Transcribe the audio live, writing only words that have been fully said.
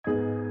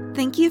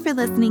Thank you for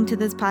listening to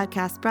this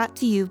podcast brought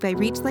to you by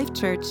Reach Life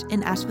Church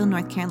in Asheville,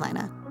 North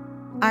Carolina.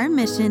 Our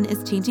mission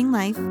is changing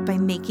life by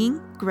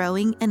making,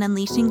 growing, and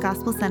unleashing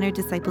gospel-centered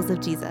disciples of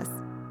Jesus.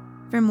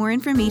 For more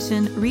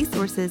information,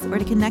 resources, or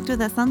to connect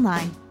with us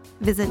online,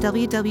 visit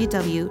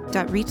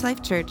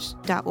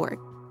www.reachlifechurch.org.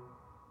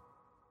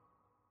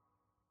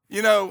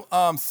 You know,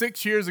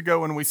 6 years ago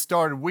when we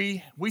started,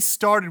 we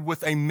started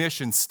with a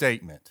mission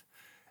statement.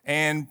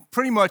 And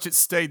pretty much it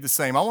stayed the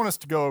same. I want us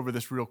to go over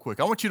this real quick.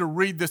 I want you to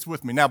read this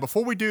with me. Now,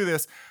 before we do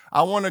this,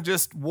 I want to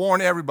just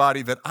warn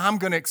everybody that I'm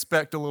going to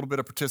expect a little bit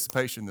of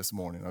participation this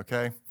morning,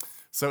 okay?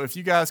 So if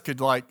you guys could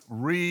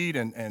read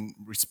and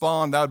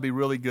respond, that would be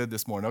really good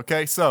this morning,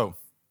 okay? So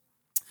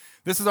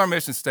this is our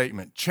mission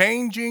statement.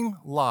 Changing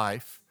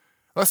life.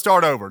 Let's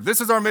start over.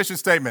 This is our mission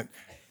statement.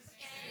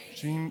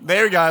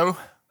 There you go.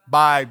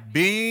 By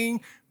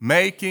being,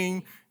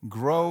 making,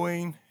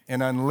 growing,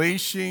 and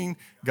unleashing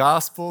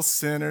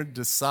gospel-centered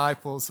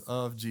disciples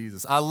of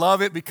Jesus. I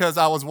love it because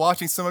I was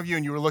watching some of you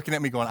and you were looking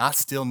at me going, I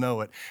still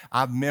know it.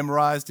 I've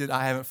memorized it.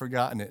 I haven't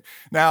forgotten it.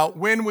 Now,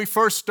 when we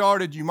first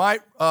started, you might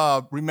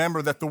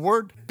remember that the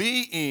word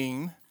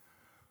being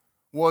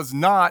was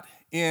not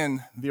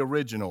in the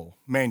original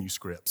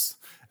manuscripts,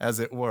 as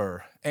it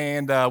were.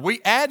 And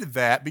we added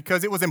that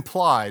because it was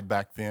implied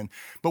back then.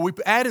 But we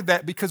added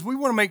that because we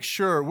want to make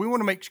sure, we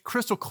want to make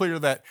crystal clear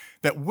that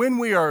when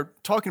we are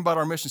talking about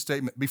our mission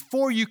statement,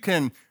 before you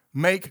can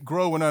make,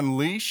 grow, and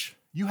unleash,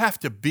 you have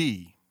to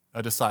be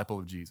a disciple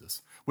of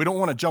Jesus. We don't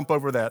want to jump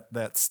over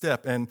that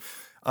step. And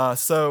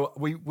so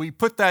we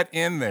put that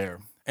in there.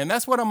 And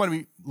that's what I'm going to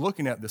be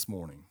looking at this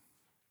morning.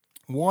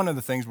 One of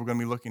the things we're going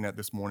to be looking at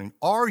this morning,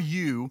 are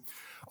you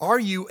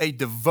a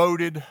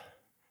devoted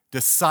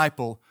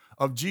disciple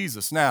of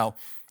Jesus? Now,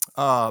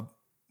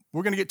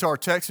 we're going to get to our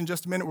text in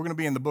just a minute. We're going to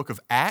be in the book of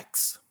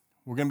Acts.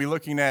 We're going to be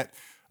looking at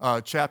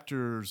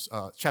chapter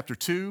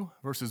 2,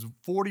 verses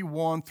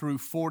 41 through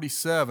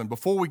 47.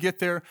 Before we get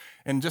there,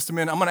 in just a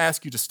minute, I'm going to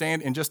ask you to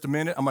stand in just a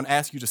minute. I'm going to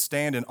ask you to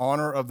stand in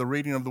honor of the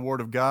reading of the Word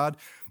of God.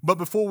 But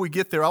before we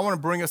get there, I want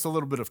to bring us a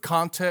little bit of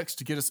context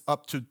to get us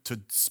up to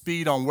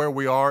speed on where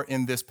we are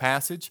in this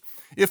passage.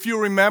 If you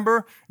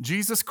remember,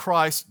 Jesus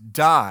Christ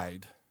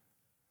died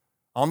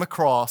on the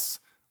cross,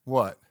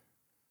 what?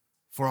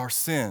 For our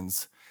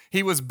sins.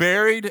 He was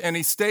buried and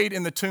he stayed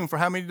in the tomb for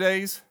how many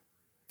days?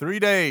 3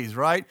 days,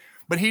 right?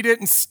 But he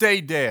didn't stay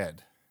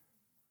dead.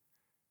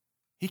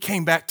 He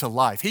came back to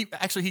life. He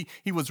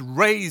was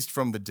raised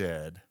from the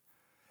dead.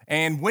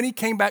 And when he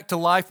came back to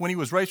life, when he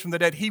was raised from the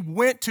dead, he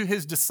went to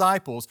his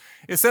disciples.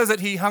 It says that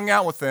he hung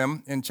out with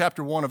them in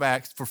chapter 1 of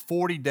Acts for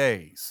 40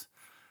 days.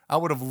 I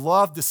would have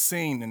loved to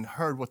seen and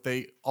heard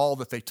all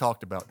that they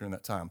talked about during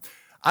that time.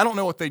 I don't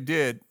know what they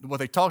did, what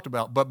they talked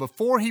about, but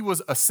before he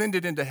was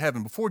ascended into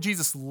heaven, before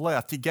Jesus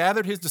left, he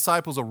gathered his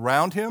disciples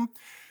around him,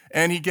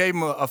 and he gave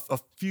them a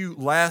few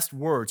last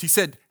words. He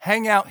said,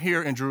 hang out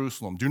here in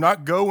Jerusalem. Do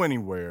not go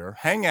anywhere.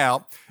 Hang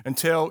out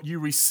until you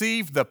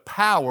receive the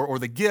power or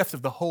the gift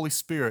of the Holy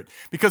Spirit.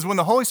 Because when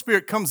the Holy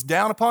Spirit comes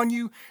down upon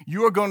you,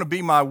 you are going to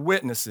be my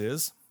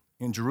witnesses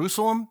in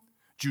Jerusalem,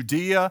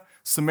 Judea,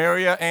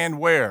 Samaria, and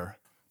where?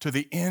 To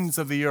the ends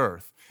of the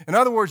earth. In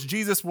other words,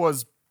 Jesus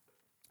was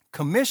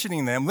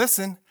commissioning them,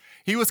 listen,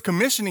 he was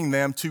commissioning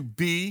them to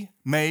be,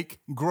 make,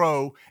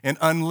 grow, and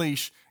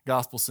unleash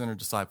gospel-centered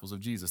disciples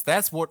of Jesus.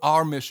 That's what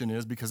our mission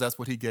is because that's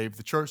what he gave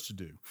the church to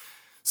do.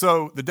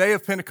 So the day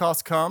of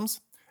Pentecost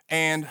comes,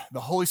 and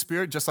the Holy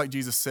Spirit, just like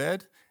Jesus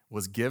said,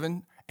 was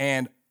given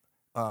and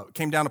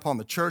came down upon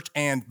the church,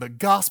 and the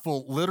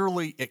gospel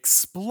literally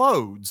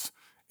explodes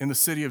in the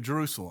city of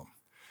Jerusalem.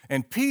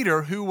 And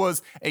Peter, who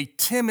was a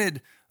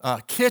timid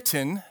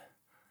kitten,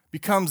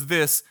 becomes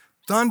this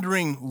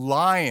thundering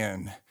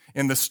lion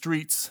in the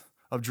streets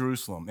of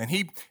Jerusalem. And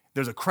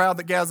there's a crowd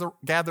that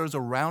gathers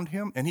around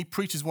him, and he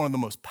preaches one of the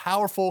most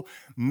powerful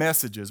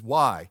messages.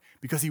 Why?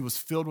 Because he was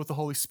filled with the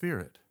Holy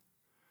Spirit.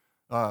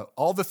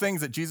 All the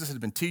things that Jesus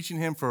had been teaching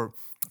him for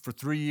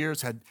 3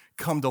 years had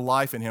come to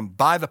life in him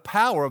by the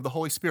power of the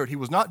Holy Spirit. He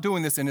was not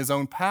doing this in his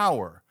own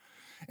power.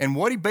 And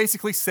what he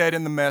basically said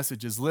in the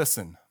message is,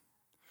 listen,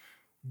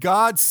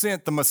 God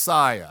sent the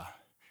Messiah,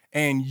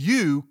 and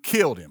you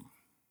killed him.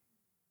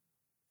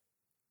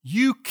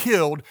 You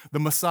killed the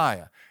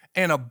Messiah.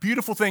 And a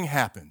beautiful thing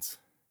happens.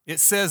 It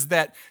says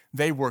that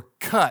they were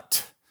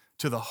cut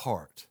to the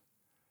heart.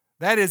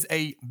 That is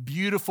a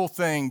beautiful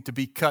thing to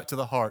be cut to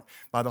the heart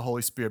by the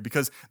Holy Spirit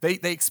because they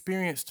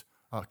experienced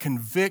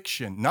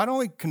conviction. Not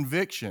only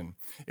conviction,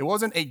 it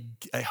wasn't a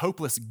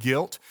hopeless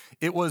guilt,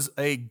 it was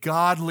a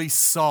godly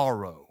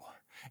sorrow.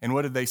 And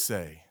what did they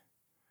say?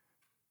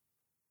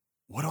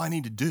 What do I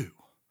need to do?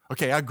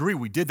 Okay, I agree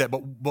we did that,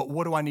 but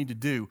what do I need to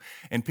do?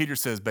 And Peter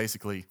says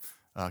basically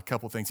a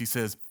couple things. He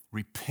says,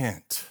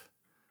 repent.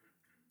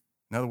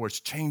 In other words,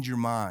 change your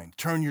mind,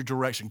 turn your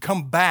direction,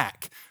 come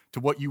back to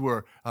what you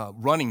were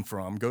running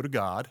from, go to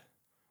God,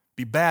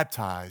 be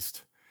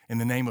baptized in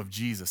the name of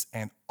Jesus,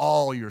 and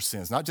all your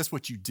sins, not just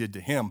what you did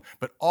to him,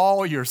 but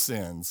all your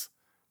sins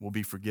will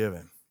be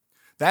forgiven.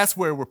 That's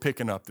where we're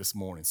picking up this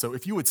morning. So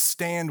if you would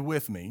stand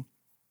with me,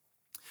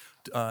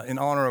 in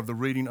honor of the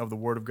reading of the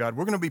Word of God.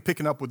 We're going to be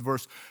picking up with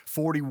verse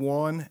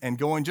 41 and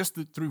going just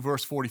through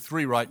verse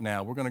 43 right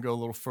now. We're going to go a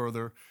little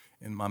further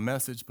in my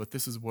message, but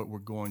this is what we're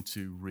going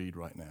to read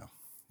right now.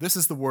 This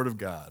is the Word of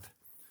God.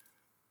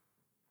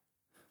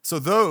 So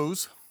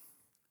those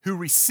who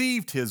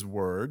received his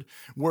word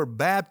were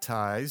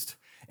baptized,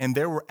 and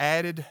there were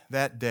added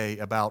that day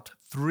about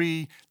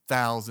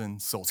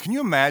 3,000 souls. Can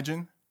you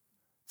imagine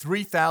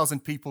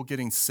 3,000 people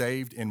getting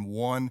saved in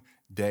one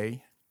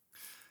day?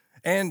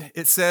 And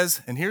it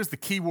says, and here's the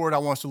key word I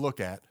want us to look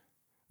at.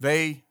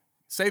 They,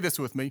 say this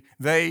with me,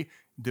 they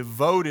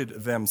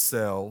devoted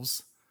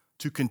themselves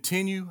to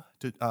continue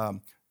to,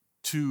 I'm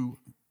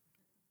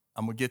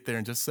going to get there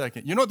in just a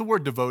second. You know what the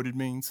word devoted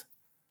means?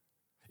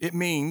 It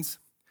means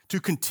to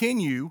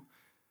continue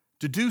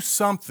to do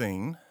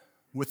something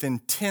with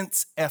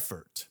intense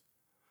effort.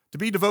 To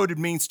be devoted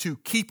means to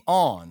keep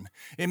on.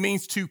 It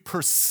means to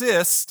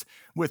persist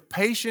with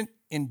patient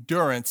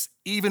endurance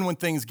even when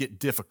things get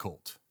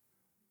difficult.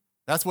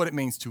 That's what it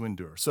means to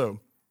endure,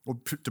 or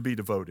to be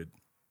devoted.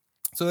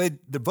 So they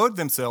devoted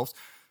themselves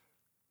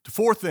to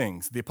four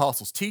things: the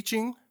apostles'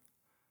 teaching,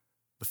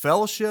 the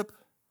fellowship,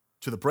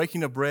 to the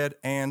breaking of bread,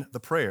 and the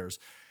prayers.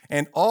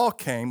 And all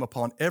came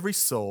upon every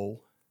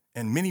soul,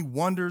 and many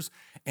wonders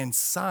and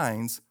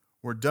signs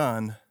were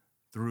done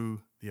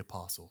through the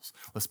apostles.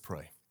 Let's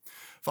pray.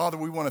 Father,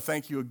 we want to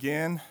thank you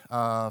again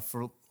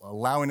for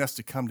allowing us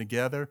to come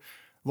together.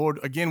 Lord,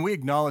 again, we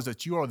acknowledge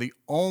that you are the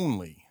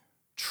only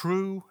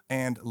true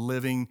and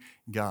living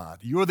God.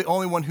 You are the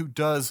only one who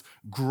does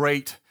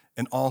great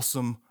and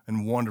awesome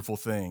and wonderful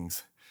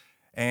things.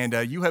 And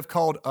you have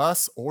called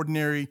us,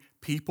 ordinary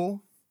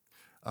people,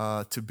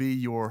 to be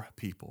your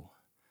people.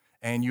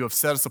 And you have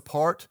set us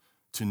apart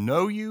to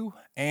know you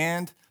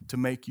and to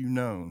make you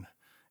known.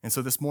 And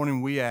so this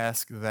morning we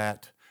ask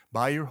that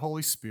by your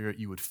Holy Spirit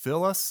you would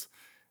fill us,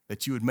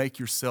 that you would make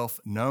yourself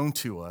known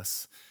to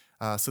us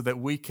so that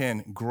we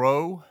can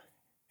grow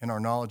in our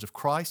knowledge of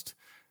Christ.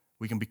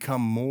 We can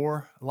become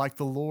more like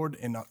the Lord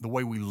in the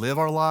way we live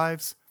our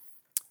lives,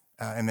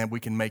 and that we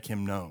can make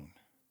him known.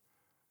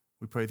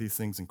 We pray these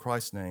things in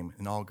Christ's name,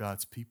 and all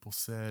God's people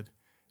said,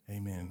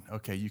 amen.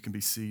 Okay, you can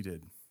be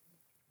seated.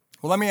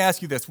 Well, let me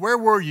ask you this. Where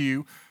were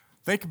you?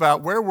 Think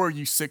about, where were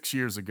you 6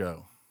 years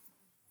ago?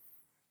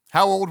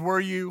 How old were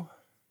you?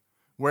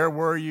 Where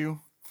were you?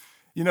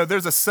 You know,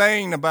 there's a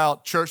saying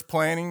about church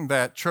planning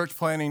that church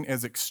planning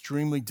is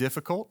extremely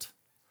difficult,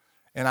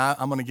 and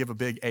I'm going to give a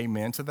big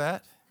amen to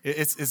that.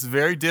 It's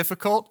very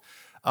difficult.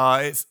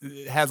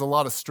 It has a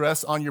lot of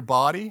stress on your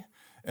body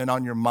and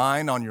on your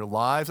mind, on your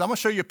lives. I'm going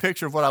to show you a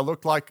picture of what I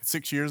looked like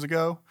 6 years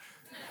ago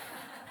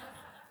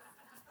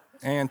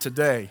and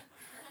today.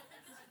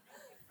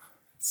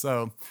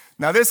 So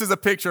now this is a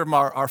picture of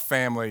our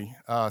family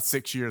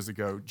 6 years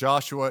ago.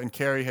 Joshua and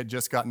Carrie had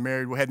just gotten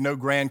married. We had no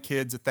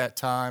grandkids at that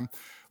time.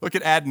 Look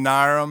at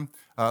Adoniram.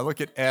 Look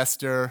at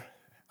Esther.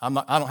 I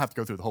don't have to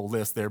go through the whole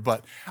list there,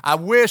 but I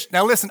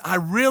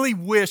really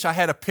wish I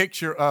had a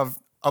picture of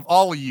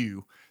all of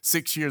you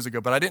 6 years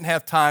ago, but I didn't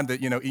have time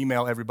to,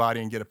 email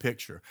everybody and get a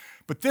picture.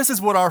 But this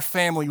is what our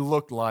family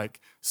looked like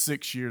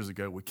 6 years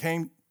ago. We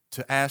came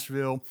to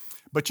Asheville,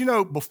 but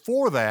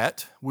before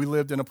that, we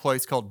lived in a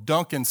place called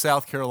Duncan,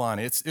 South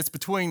Carolina. It's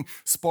between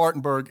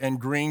Spartanburg and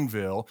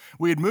Greenville.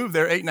 We had moved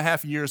there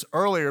 8.5 years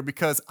earlier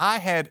because I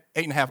had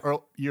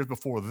 8.5 years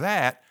before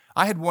that,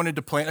 I had wanted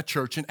to plant a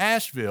church in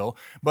Asheville,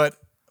 but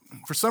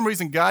for some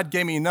reason, God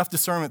gave me enough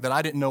discernment that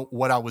I didn't know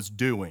what I was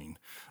doing.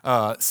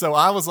 So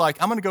I was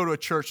like, I'm going to go to a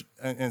church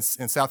in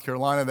South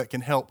Carolina that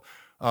can help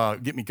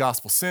get me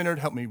gospel-centered,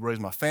 help me raise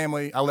my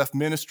family. I left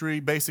ministry,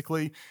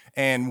 basically,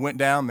 and went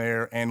down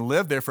there and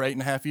lived there for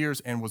 8.5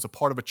 years and was a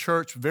part of a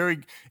church,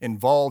 very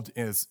involved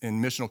in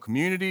missional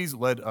communities,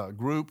 led a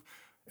group.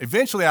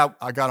 Eventually,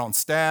 I got on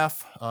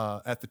staff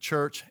at the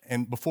church,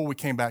 and before we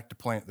came back to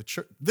plant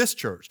this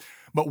church.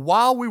 But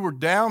while we were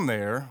down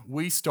there,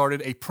 we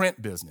started a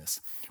print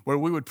business where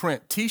we would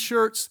print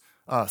T-shirts,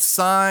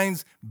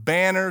 signs,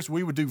 banners.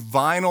 We would do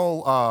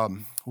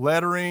vinyl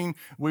lettering.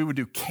 We would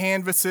do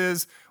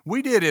canvases.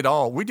 We did it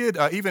all. We did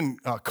even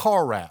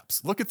car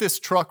wraps. Look at this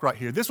truck right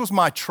here. This was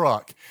my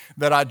truck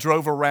that I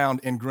drove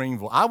around in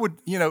Greenville. I would,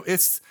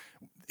 it's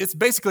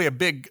basically a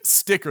big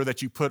sticker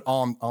that you put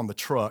on the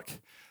truck.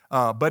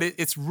 But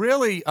it's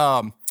really,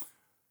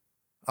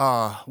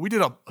 we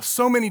did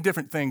so many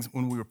different things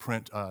when we were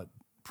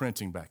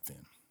printing back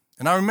then.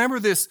 And I remember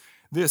this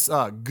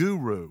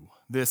guru,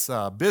 this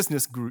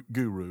business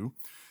guru,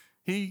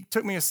 he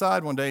took me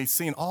aside one day,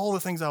 seeing all the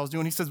things I was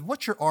doing. He says,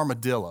 "What's your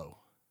armadillo?"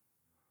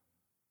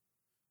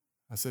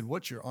 I said,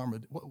 "What's your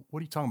armadillo? What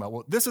are you talking about?"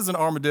 Well, this is an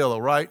armadillo,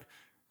 right?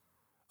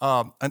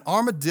 An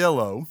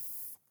armadillo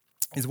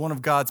is one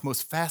of God's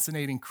most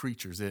fascinating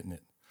creatures, isn't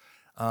it?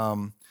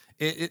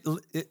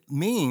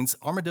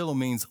 Armadillo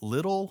means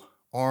little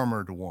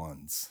armored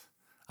ones.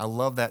 I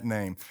love that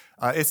name.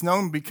 It's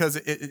known because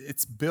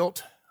it's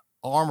built,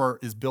 armor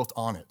is built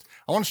on it.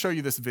 I want to show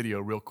you this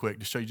video real quick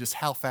to show you just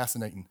how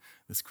fascinating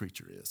this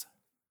creature is.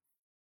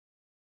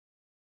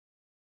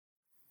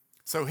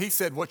 So he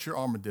said, "What's your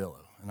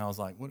armadillo?" And I was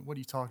like, what are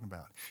you talking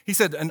about? He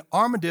said, an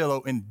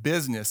armadillo in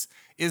business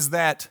is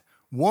that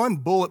one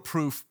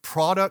bulletproof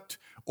product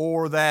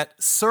or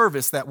that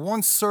service, that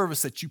one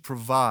service that you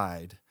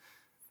provide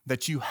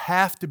that you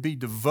have to be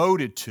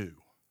devoted to,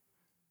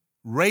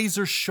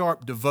 razor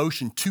sharp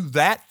devotion to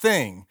that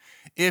thing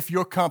if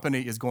your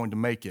company is going to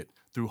make it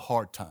through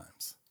hard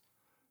times.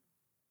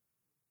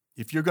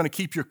 If you're going to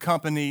keep your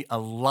company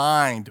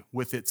aligned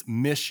with its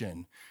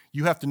mission,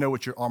 you have to know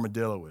what your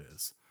armadillo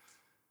is.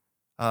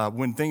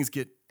 When things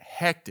get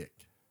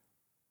hectic,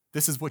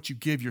 this is what you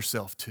give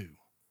yourself to.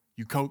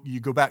 You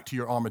go back to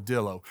your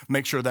armadillo,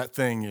 make sure that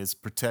thing is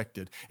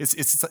protected.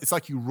 It's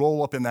like you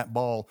roll up in that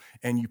ball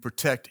and you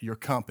protect your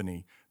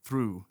company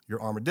through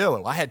your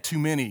armadillo. I had too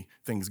many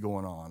things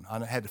going on.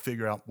 I had to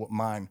figure out what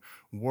mine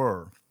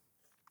were.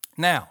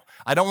 Now,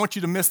 I don't want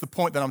you to miss the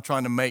point that I'm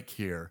trying to make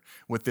here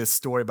with this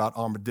story about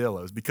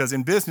armadillos, because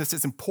in business,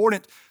 it's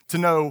important to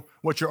know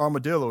what your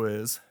armadillo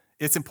is.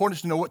 It's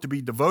important to know what to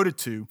be devoted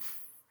to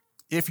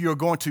if you're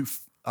going to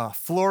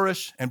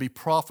flourish and be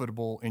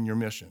profitable in your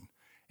mission.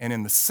 And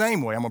in the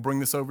same way, I'm going to bring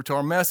this over to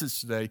our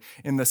message today,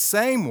 in the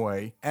same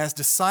way, as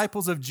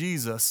disciples of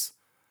Jesus,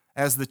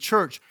 as the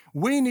church,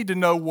 we need to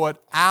know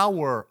what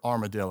our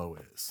armadillo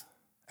is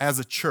as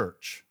a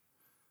church.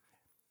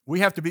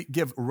 We have to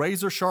give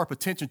razor-sharp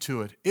attention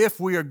to it if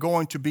we are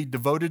going to be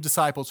devoted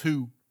disciples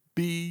who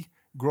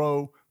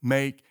grow,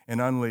 make,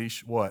 and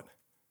unleash what?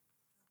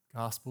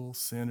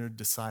 Gospel-centered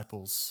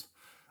disciples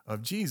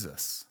of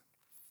Jesus.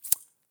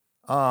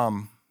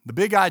 The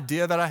big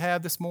idea that I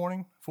have this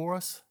morning for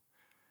us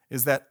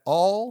is that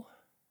all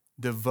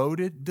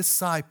devoted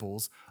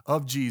disciples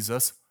of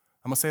Jesus,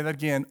 I'm going to say that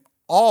again,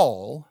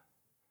 all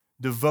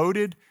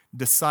devoted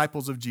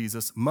disciples of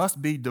Jesus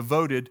must be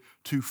devoted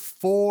to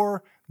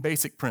 4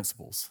 basic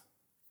principles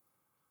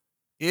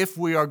if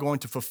we are going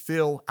to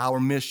fulfill our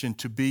mission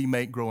to be,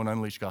 make, grow, and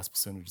unleash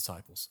gospel-centered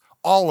disciples.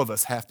 All of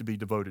us have to be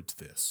devoted to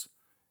this.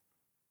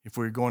 If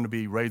we're going to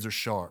be razor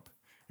sharp,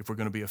 if we're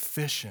going to be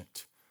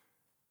efficient,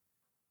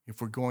 if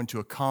we're going to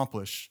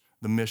accomplish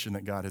the mission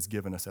that God has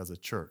given us as a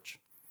church.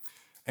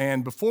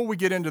 And before we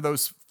get into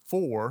those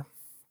 4,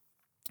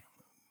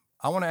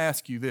 I want to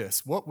ask you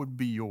this. What would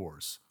be your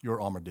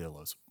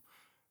armadillos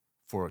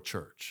for a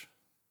church?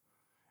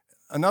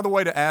 Another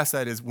way to ask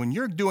that is when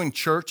you're doing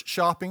church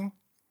shopping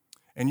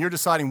and you're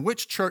deciding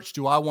which church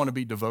do I want to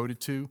be devoted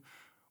to,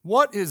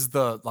 what is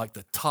the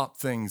top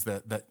things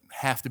that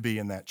have to be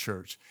in that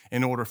church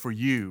in order for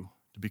you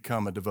to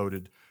become a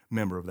devoted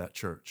member of that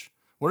church?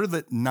 What are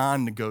the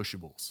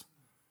non-negotiables?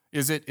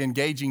 Is it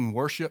engaging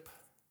worship?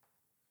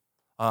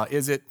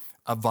 Is it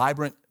a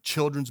vibrant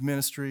children's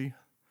ministry?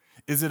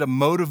 Is it a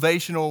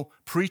motivational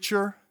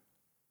preacher?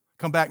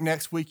 Come back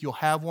next week, you'll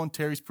have one.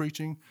 Terry's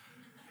preaching.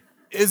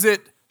 Is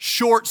it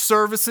short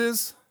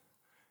services?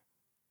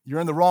 You're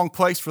in the wrong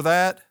place for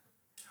that.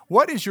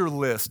 What is your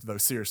list, though,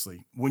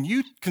 seriously? When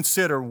you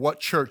consider what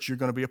church you're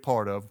going to be a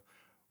part of,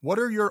 what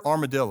are your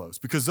armadillos?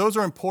 Because those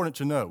are important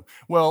to know.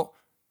 Well,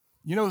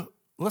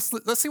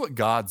 let's see what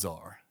God's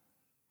are.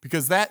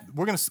 Because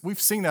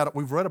we've seen that,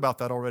 we've read about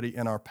that already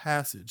in our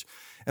passage.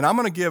 And I'm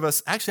going to give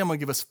us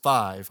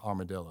 5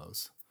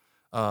 armadillos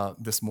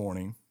this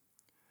morning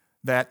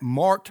that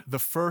marked the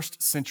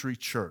first century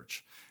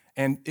church.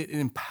 And it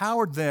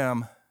empowered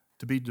them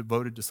to be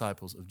devoted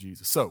disciples of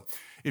Jesus. So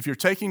if you're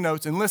taking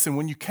notes, and listen,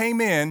 when you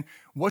came in,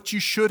 what you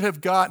should have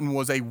gotten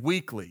was a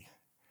weekly.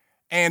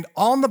 And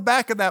on the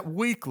back of that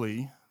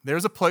weekly,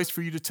 there's a place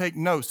for you to take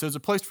notes. There's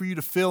a place for you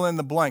to fill in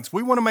the blanks.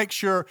 We want to make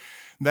sure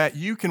that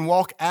you can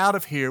walk out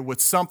of here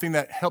with something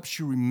that helps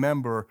you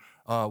remember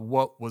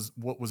what was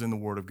in the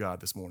Word of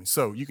God this morning.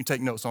 So you can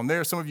take notes on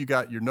there. Some of you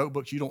got your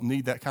notebooks. You don't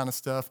need that kind of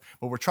stuff.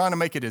 But we're trying to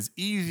make it as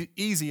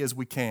easy as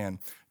we can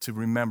to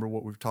remember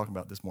what we're talking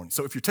about this morning.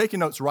 So if you're taking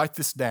notes, write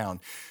this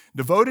down.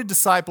 Devoted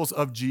disciples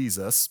of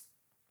Jesus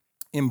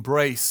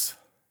embrace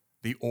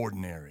the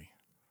ordinary.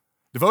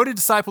 Devoted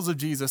disciples of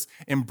Jesus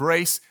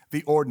embrace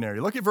the ordinary.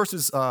 Look at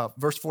verse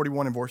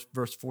 41 and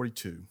verse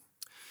 42.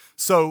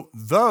 So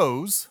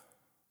those,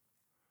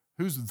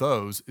 who's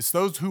those? It's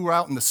those who were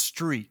out in the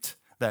street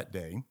that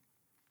day,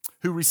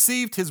 who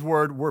received his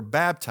word, were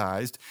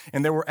baptized,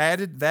 and there were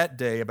added that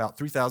day about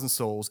 3,000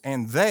 souls.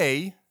 And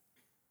they,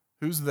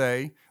 who's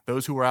they?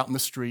 Those who were out in the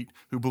street,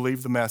 who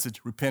believed the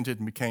message, repented,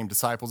 and became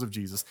disciples of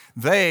Jesus.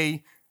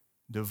 They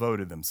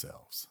devoted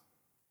themselves.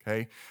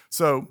 Okay?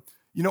 So,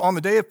 on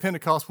the day of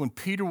Pentecost, when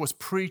Peter was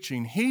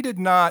preaching, he did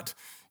not,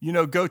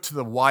 go to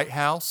the White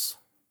House.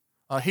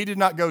 He did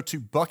not go to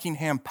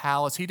Buckingham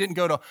Palace. He didn't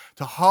go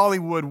to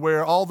Hollywood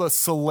where all the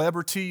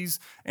celebrities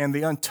and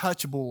the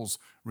untouchables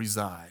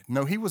reside.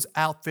 No, he was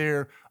out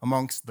there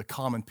amongst the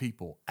common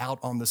people, out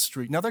on the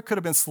street. Now, there could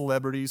have been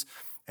celebrities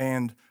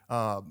and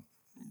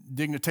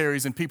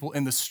dignitaries and people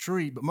in the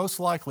street, but most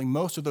likely,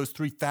 most of those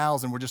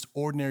 3,000 were just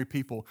ordinary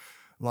people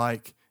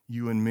like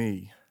you and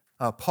me.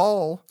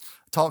 Paul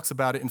talks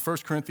about it in 1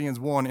 Corinthians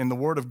 1. In the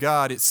Word of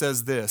God, it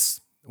says this,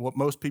 what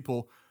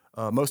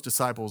most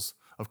disciples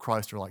of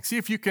Christ are like. See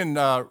if you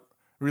can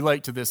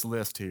relate to this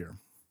list here.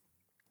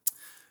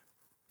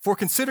 For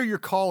consider your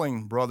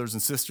calling, brothers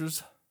and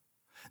sisters.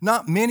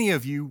 Not many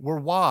of you were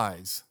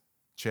wise,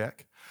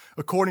 check,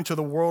 according to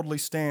the worldly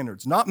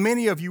standards. Not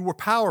many of you were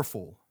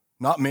powerful.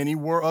 Not many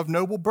were of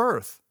noble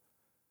birth.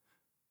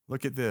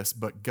 Look at this.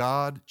 But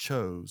God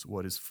chose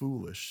what is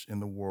foolish in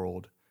the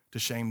world to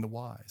shame the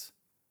wise.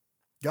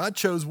 God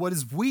chose what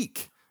is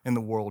weak in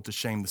the world to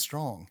shame the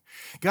strong.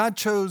 God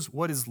chose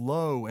what is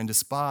low and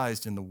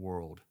despised in the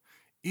world,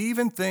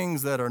 even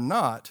things that are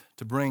not,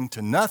 to bring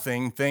to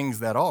nothing things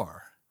that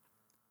are.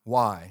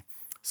 Why?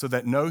 So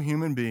that no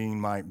human being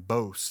might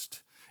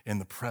boast in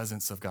the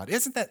presence of God.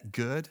 Isn't that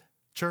good,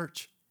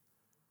 church?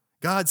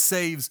 God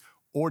saves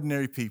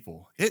ordinary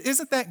people.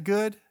 Isn't that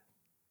good?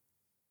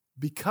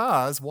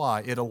 Because,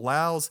 why? It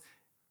allows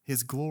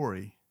his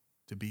glory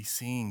to be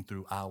seen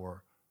through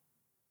our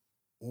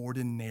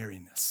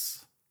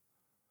ordinariness.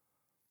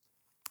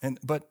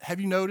 But have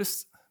you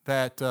noticed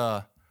that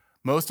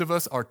most of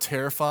us are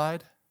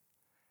terrified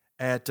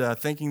at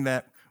thinking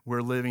that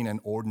we're living an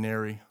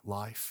ordinary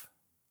life?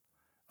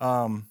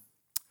 You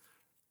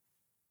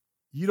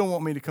don't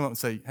want me to come up and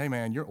say, hey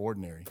man, you're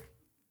ordinary.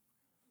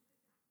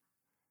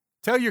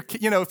 Tell your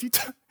kid,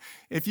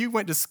 if you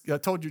went to,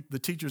 told the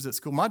teachers at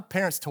school, my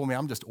parents told me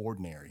I'm just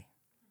ordinary.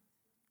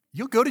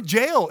 You'll go to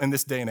jail in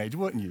this day and age,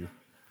 wouldn't you?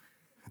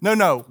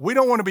 No, we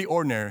don't want to be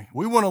ordinary.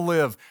 We want to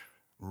live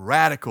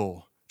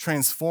radical,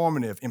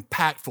 transformative,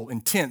 impactful,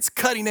 intense,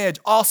 cutting edge,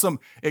 awesome,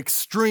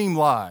 extreme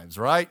lives,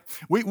 right?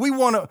 We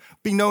want to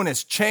be known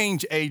as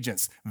change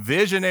agents,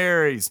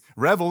 visionaries,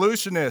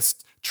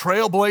 revolutionists,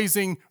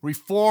 trailblazing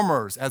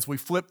reformers as we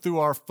flip through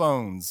our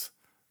phones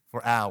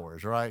for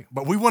hours, right?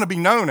 But we want to be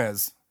known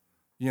as,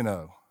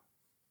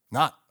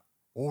 not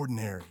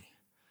ordinary.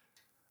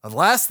 The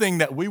last thing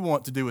that we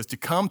want to do is to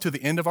come to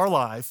the end of our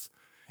life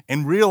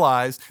and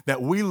realize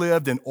that we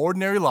lived an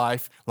ordinary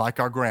life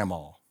like our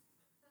grandma.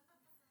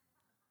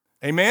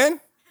 Amen?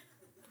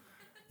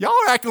 Y'all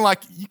are acting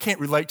like you can't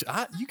relate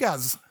to you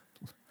guys.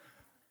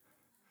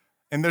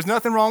 And there's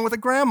nothing wrong with a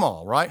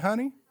grandma, right,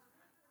 honey?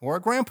 Or a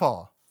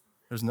grandpa.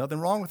 There's nothing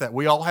wrong with that.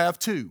 We all have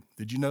two.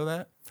 Did you know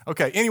that?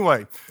 Okay,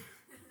 anyway.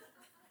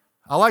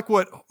 I like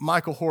what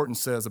Michael Horton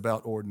says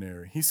about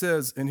ordinary. He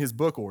says in his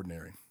book,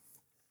 Ordinary,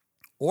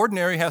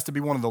 ordinary has to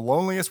be one of the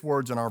loneliest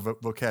words in our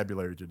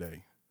vocabulary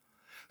today.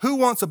 Who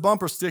wants a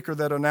bumper sticker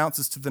that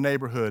announces to the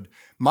neighborhood,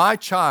 my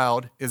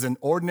child is an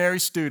ordinary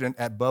student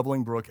at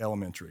Bubbling Brook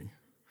Elementary?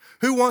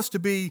 Who wants to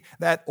be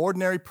that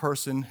ordinary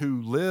person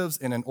who lives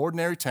in an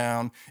ordinary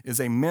town, is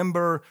a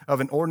member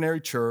of an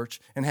ordinary church,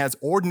 and has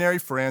ordinary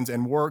friends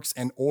and works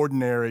an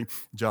ordinary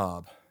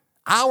job?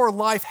 Our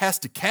life has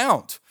to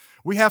count.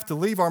 We have to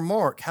leave our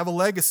mark, have a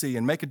legacy,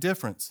 and make a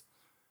difference.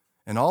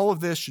 And all of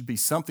this should be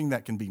something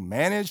that can be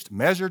managed,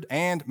 measured,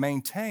 and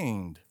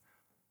maintained.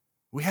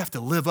 We have to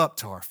live up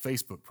to our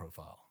Facebook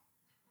profile.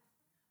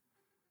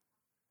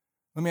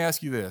 Let me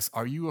ask you this.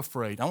 Are you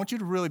afraid? I want you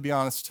to really be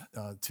honest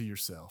to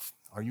yourself.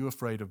 Are you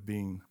afraid of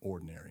being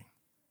ordinary?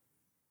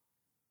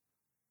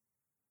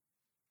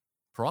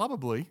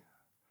 Probably.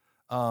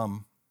 I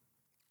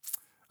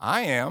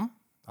am,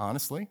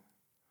 honestly.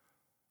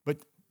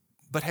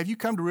 But have you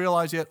come to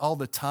realize yet all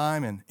the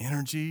time and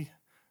energy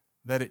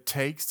that it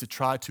takes to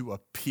try to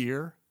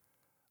appear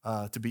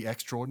to be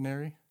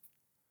extraordinary?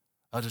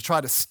 To try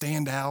to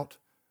stand out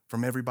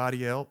from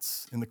everybody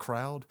else in the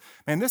crowd?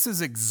 Man, this is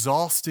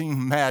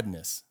exhausting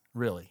madness,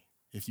 really,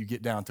 if you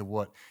get down to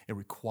what it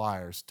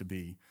requires to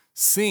be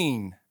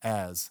seen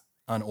as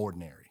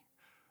unordinary.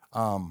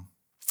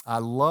 I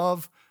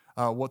love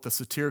what the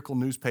satirical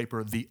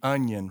newspaper The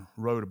Onion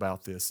wrote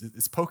about this.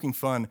 It's poking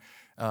fun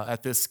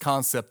at this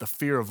concept, the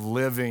fear of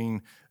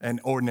living an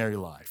ordinary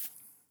life.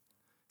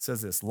 It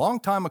says this: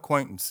 longtime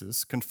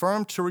acquaintances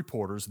confirmed to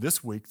reporters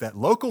this week that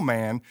local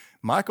man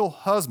Michael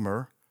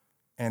Husmer,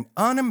 an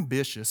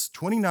unambitious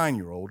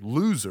 29-year-old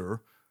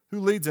loser who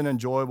leads an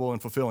enjoyable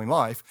and fulfilling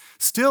life,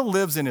 still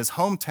lives in his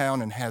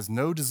hometown and has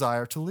no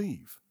desire to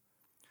leave.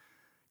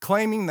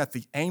 Claiming that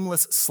the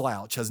aimless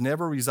slouch has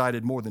never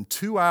resided more than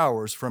 2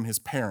 hours from his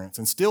parents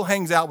and still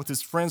hangs out with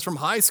his friends from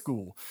high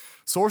school,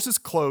 sources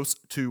close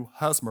to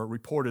Husmer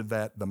reported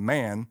that the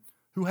man,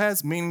 who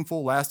has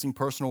meaningful, lasting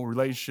personal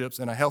relationships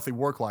and a healthy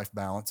work-life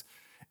balance,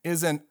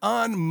 is an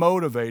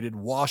unmotivated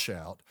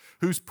washout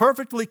who's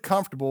perfectly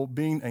comfortable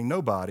being a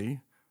nobody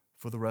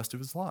for the rest of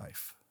his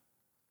life.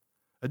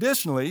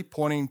 Additionally,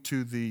 pointing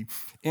to the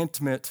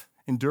intimate,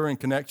 enduring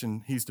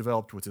connection he's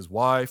developed with his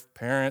wife,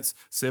 parents,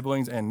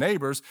 siblings, and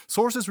neighbors,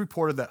 sources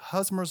reported that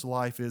Husmer's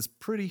life is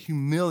pretty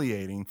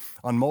humiliating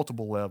on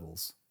multiple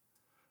levels.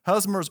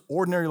 Husmer's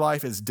ordinary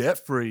life is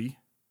debt-free,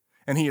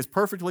 and he is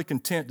perfectly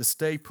content to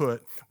stay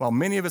put while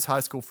many of his high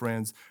school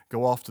friends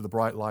go off to the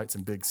bright lights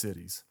in big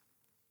cities.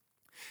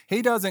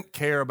 He doesn't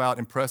care about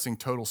impressing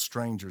total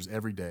strangers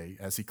every day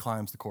as he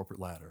climbs the corporate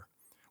ladder,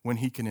 when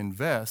he can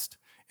invest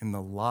in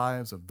the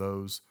lives of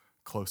those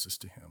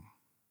closest to him.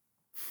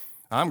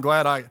 I'm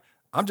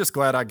just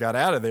glad I got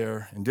out of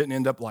there and didn't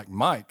end up like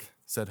Mike,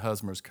 said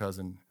Husmer's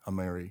cousin,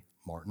 Amari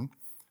Martin,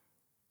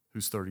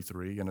 who's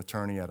 33, an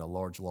attorney at a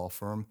large law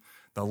firm.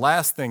 The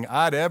last thing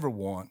I'd ever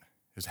want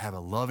is to have a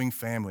loving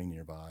family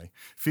nearby,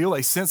 feel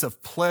a sense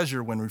of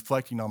pleasure when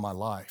reflecting on my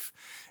life,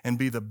 and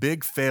be the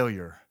big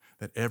failure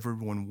that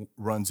everyone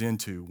runs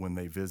into when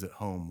they visit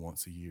home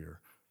once a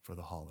year for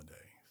the holidays.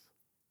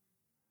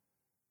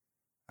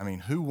 I mean,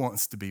 who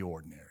wants to be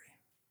ordinary,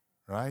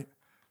 right?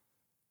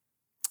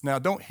 Now,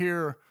 don't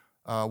hear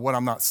what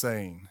I'm not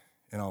saying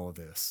in all of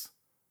this.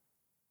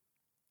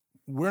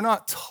 We're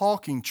not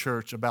talking,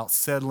 church, about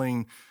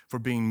settling for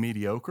being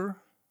mediocre,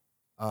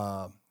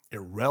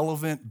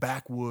 irrelevant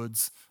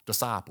backwoods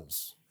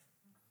disciples.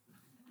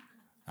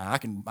 I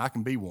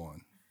can be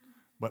one,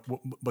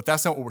 but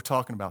that's not what we're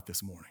talking about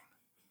this morning.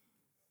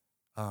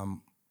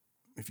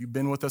 If you've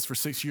been with us for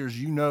 6 years,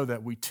 you know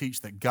that we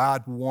teach that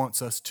God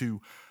wants us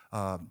to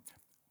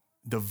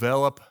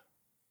develop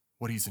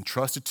what He's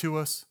entrusted to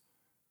us.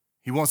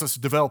 He wants us to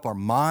develop our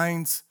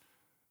minds,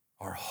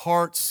 our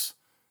hearts,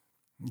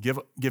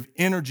 give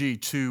energy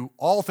to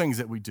all things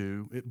that we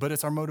do, but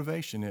it's our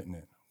motivation, isn't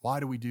it? Why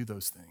do we do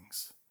those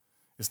things?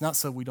 It's not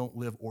so we don't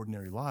live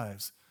ordinary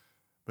lives,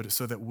 but it's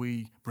so that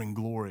we bring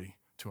glory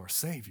to our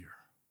Savior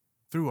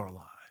through our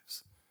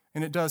lives.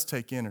 And it does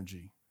take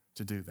energy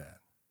to do that.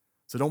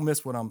 So don't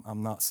miss what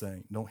I'm not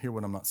saying. Don't hear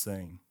what I'm not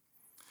saying.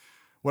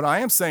 What I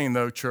am saying,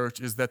 though, church,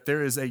 is that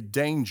there is a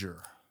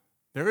danger.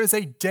 There is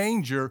a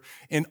danger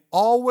in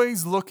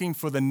always looking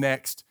for the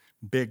next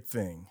big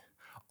thing,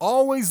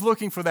 always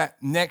looking for that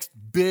next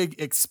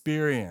big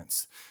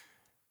experience.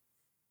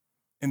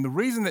 And the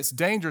reason that's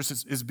dangerous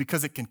is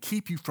because it can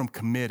keep you from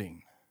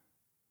committing.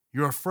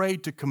 You're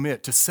afraid to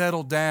commit, to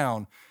settle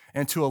down,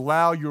 and to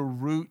allow your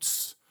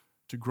roots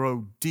to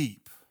grow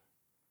deep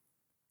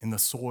in the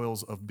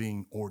soils of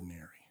being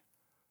ordinary,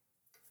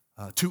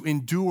 to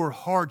endure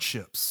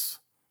hardships,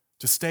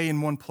 to stay in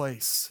one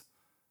place.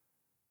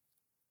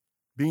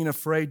 Being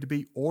afraid to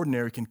be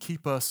ordinary can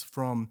keep us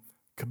from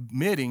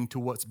committing to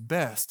what's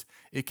best.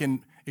 It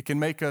can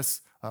make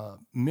us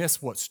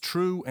miss what's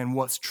true and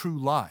what's true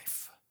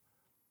life.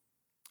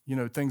 You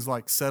know, things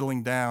like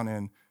settling down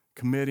and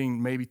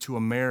committing maybe to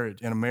a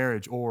marriage,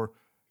 or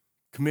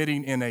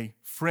committing in a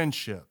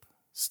friendship,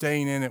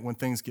 staying in it when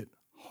things get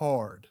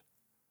hard.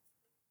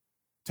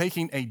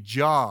 Taking a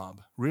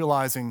job,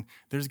 realizing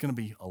there's going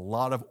to be a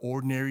lot of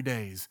ordinary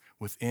days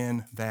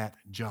within that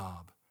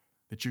job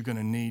that you're going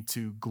to need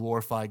to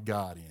glorify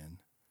God in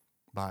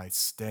by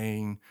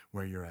staying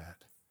where you're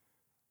at.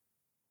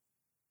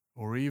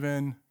 Or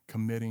even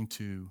committing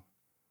to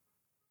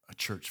a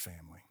church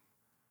family.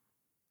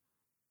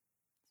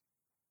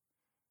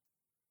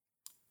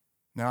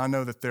 Now, I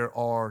know that there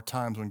are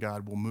times when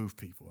God will move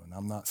people,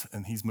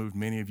 and He's moved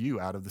many of you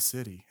out of the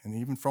city, and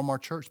even from our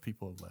church,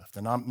 people have left.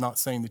 And I'm not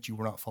saying that you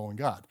were not following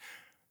God.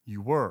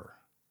 You were.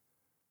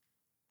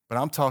 But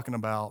I'm talking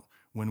about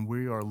when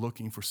we are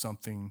looking for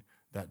something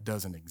that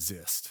doesn't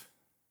exist,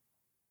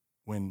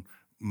 when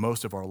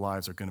most of our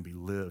lives are going to be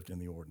lived in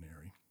the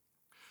ordinary.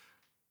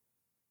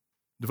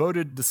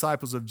 Devoted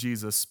disciples of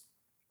Jesus,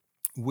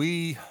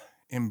 we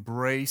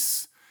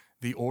embrace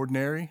the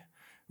ordinary,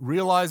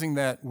 realizing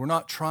that we're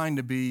not trying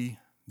to be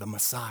the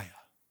Messiah.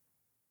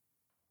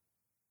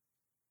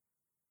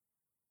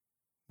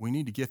 We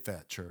need to get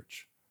that,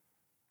 church.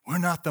 We're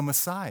not the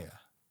Messiah.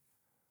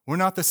 We're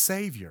not the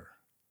Savior.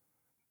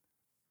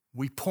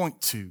 We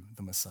point to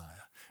the Messiah.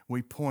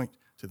 We point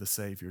to the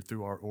Savior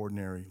through our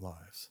ordinary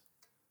lives.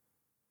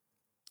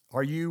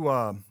 Are you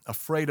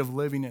afraid of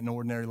living an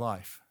ordinary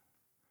life?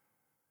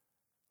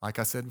 Like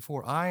I said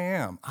before, I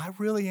am. I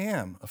really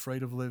am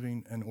afraid of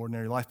living an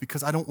ordinary life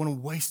because I don't want to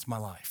waste my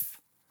life.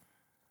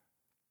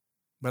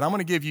 But I'm going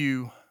to give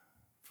you,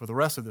 for the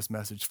rest of this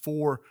message,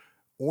 4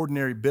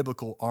 ordinary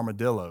biblical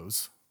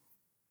armadillos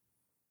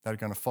that are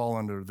going to fall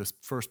under this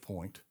first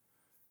point.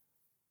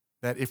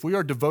 That if we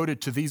are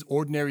devoted to these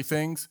ordinary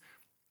things,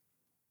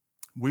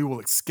 we will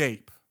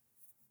escape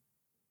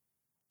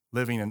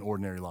living an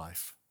ordinary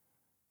life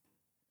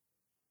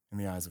in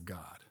the eyes of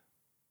God.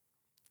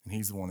 And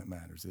He's the one that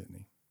matters, isn't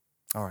He?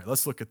 All right,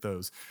 let's look at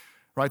those.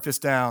 Write this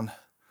down.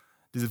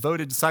 The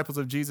devoted disciples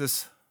of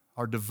Jesus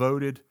are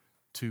devoted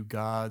to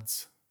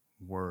God's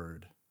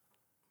word.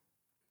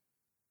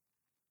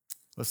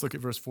 Let's look at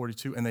verse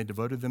 42. And they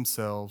devoted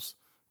themselves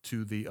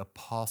to the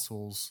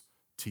apostles'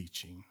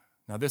 teaching.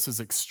 Now, this is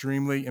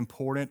extremely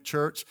important,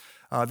 church.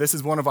 This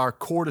is one of our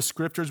core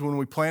descriptors when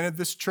we planted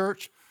this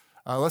church.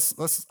 I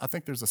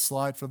think there's a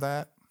slide for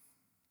that.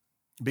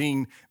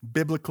 Being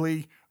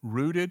biblically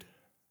rooted.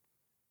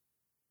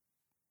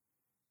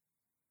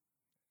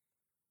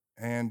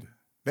 And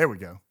there we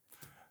go.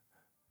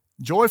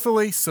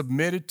 Joyfully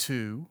submitted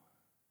to.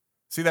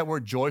 See that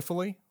word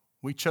joyfully?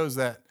 We chose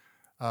that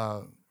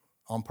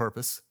on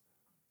purpose.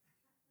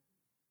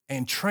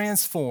 And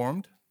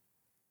transformed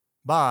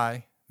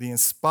by the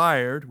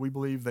inspired, we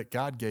believe that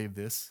God gave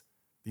this,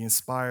 the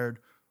inspired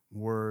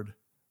word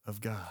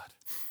of God.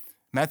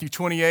 Matthew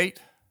 28,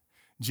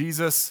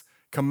 Jesus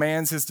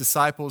commands His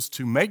disciples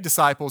to make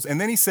disciples, and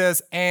then He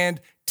says, and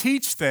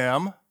teach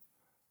them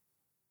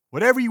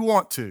whatever you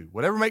want to,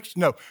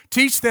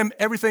 teach them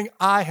everything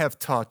I have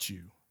taught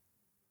you.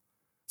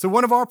 So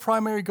one of our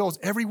primary goals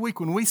every week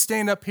when we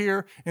stand up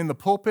here in the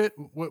pulpit,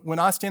 when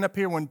I stand up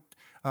here, when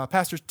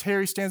Pastor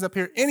Terry stands up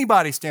here,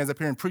 anybody stands up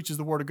here and preaches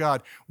the Word of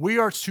God, we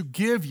are to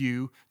give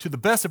you, to the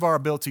best of our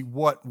ability,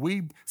 what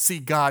we see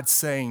God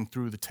saying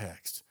through the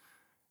text.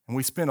 And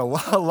we spend a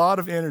lot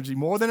of energy,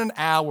 more than an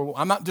hour.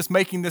 I'm not just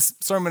making this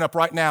sermon up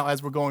right now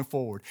as we're going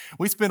forward.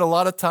 We spend a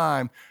lot of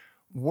time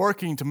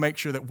working to make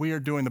sure that we are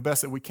doing the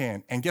best that we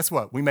can. And guess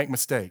what? We make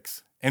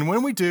mistakes. And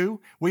when we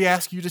do, we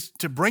ask you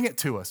to bring it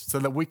to us so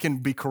that we can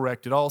be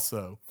corrected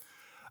also.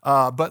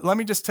 But let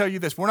me just tell you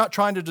this. We're not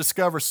trying to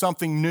discover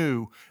something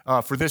new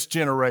for this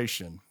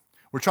generation.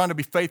 We're trying to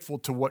be faithful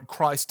to what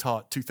Christ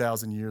taught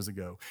 2,000 years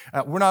ago.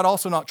 We're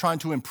also not trying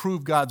to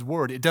improve God's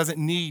word. It doesn't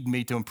need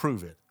me to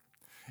improve it.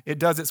 It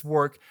does its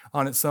work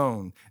on its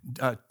own.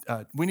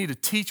 We need to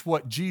teach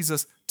what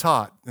Jesus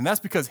taught, and that's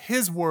because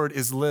his word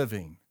is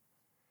living.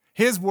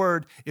 His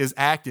word is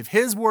active.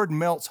 His word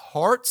melts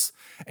hearts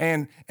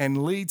and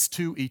leads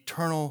to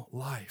eternal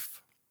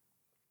life.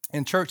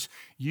 And church,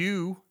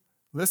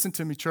 listen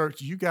to me,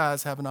 church, you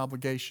guys have an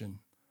obligation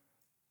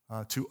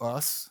to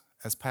us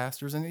as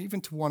pastors and even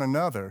to one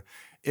another.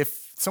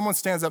 If someone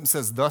stands up and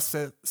says, "Thus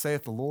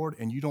saith the Lord,"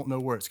 and you don't know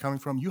where it's coming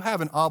from, you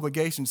have an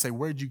obligation to say,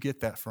 "Where'd you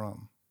get that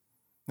from?"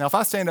 Now, if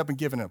I stand up and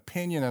give an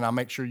opinion and I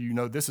make sure you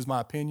know this is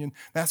my opinion,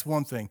 that's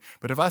one thing.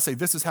 But if I say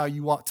this is how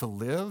you ought to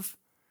live,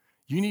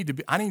 I need to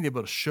be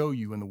able to show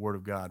you in the Word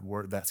of God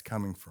where that's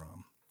coming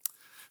from.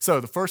 So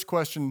the first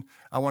question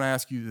I want to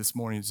ask you this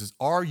morning is,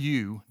 are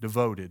you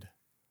devoted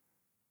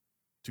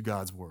to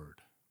God's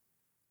Word?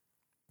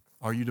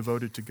 Are you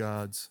devoted to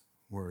God's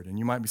Word? And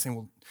you might be saying,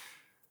 well,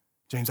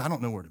 James, I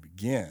don't know where to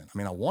begin. I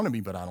mean, I want to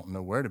be, but I don't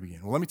know where to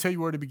begin. Well, let me tell you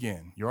where to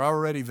begin. You're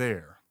already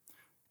there.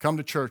 Come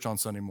to church on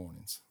Sunday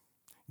mornings.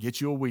 Get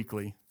you a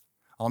weekly.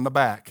 On the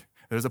back,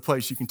 there's a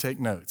place you can take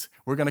notes.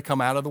 We're going to come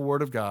out of the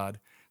Word of God,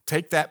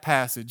 take that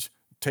passage,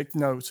 take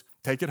notes,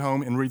 take it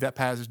home, and read that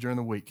passage during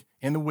the week.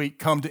 In the week,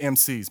 come to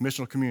MCs,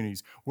 missional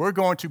communities. We're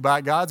going to,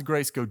 by God's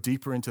grace, go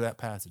deeper into that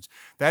passage.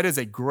 That is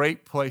a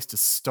great place to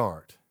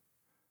start,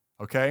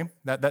 okay?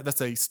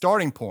 That's a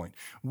starting point.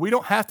 We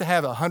don't have to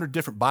have 100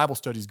 different Bible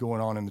studies going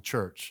on in the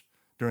church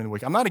during the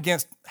week. I'm not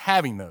against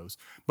having those,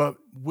 but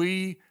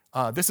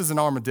this is an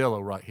armadillo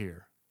right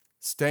here.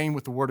 Staying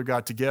with the Word of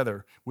God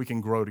together, we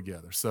can grow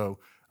together. So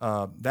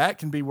that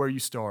can be where you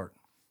start.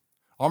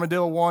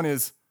 Armadillo 1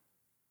 is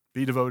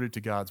be devoted to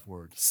God's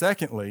Word.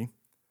 Secondly,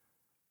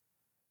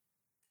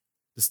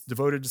 the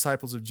devoted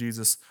disciples of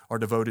Jesus are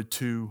devoted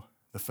to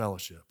the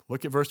fellowship.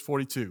 Look at verse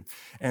 42.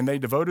 And they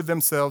devoted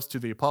themselves to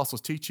the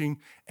apostles' teaching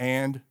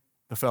and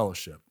the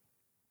fellowship.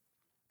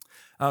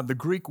 The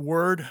Greek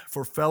word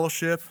for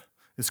fellowship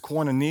is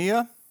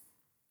koinonia,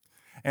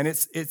 and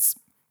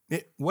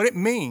what it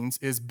means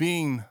is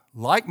being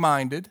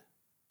like-minded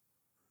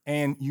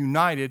and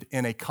united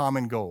in a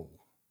common goal.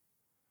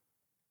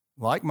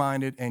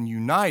 Like-minded and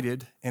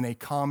united in a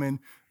common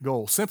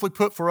goal. Simply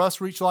put, for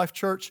us, Reach Life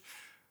Church,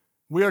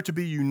 we are to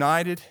be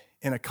united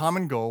in a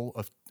common goal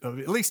of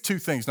at least two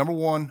things. Number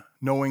one,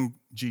 knowing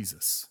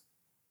Jesus.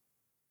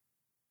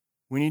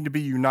 We need to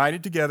be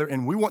united together,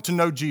 and we want to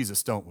know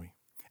Jesus, don't we?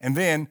 And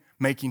then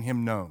making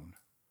him known.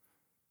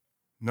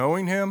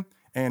 Knowing him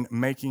and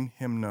making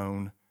him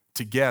known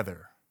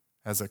together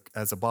as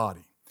a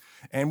body.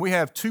 And we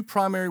have two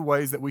primary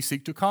ways that we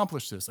seek to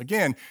accomplish this.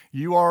 Again,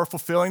 you are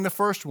fulfilling the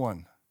first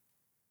one,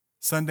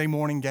 Sunday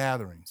morning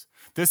gatherings.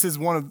 This is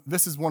one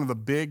of the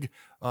big,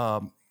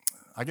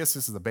 I guess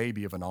this is the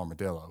baby of an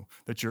armadillo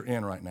that you're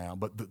in right now,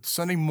 but the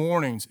Sunday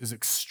mornings is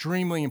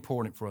extremely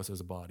important for us as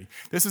a body.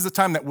 This is a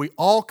time that we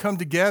all come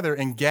together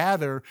and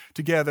gather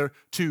together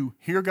to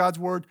hear God's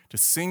word, to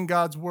sing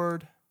God's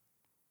word,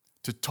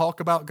 to talk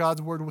about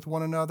God's word with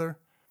one another.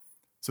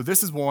 So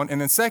this is one.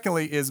 And then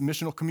secondly is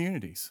missional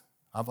communities.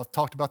 I've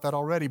talked about that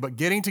already, but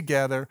getting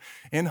together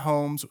in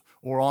homes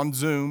or on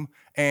Zoom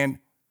and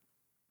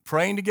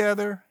praying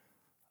together,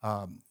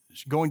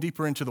 going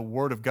deeper into the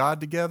Word of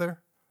God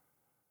together,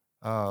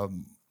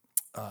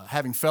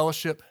 having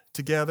fellowship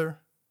together.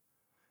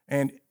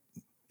 And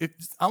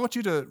I want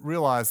you to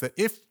realize that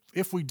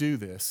if we do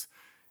this,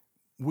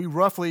 we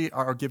roughly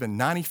are given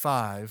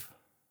 95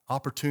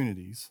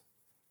 opportunities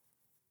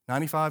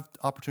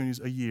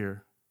a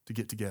year to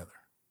get together.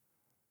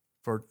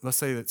 For, let's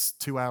say that's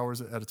 2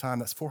 hours at a time,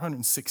 that's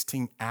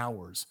 416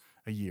 hours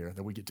a year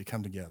that we get to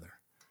come together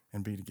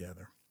and be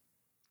together.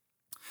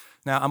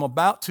 Now, I'm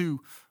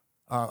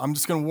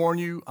just going to warn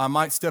you, I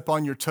might step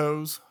on your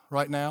toes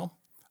right now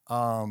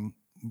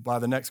by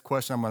the next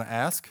question I'm going to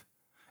ask,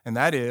 and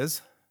that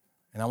is,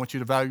 and I want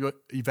you to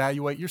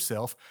evaluate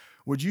yourself,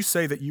 would you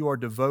say that you are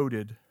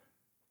devoted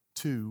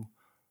to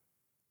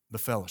the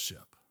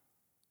fellowship?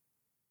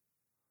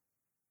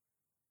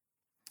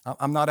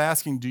 I'm not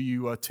asking, do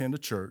you attend a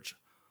church?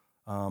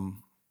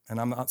 And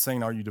I'm not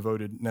saying, are you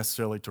devoted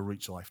necessarily to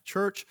Reach Life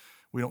Church?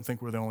 We don't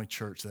think we're the only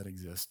church that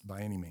exists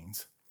by any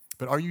means.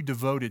 But are you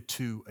devoted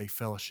to a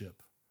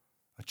fellowship,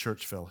 a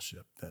church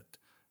fellowship that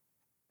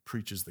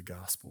preaches the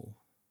gospel?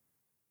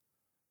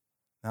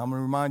 Now, I'm going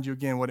to remind you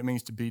again what it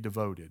means to be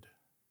devoted.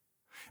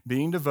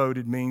 Being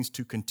devoted means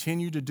to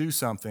continue to do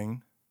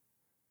something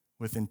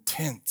with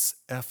intense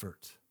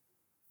effort,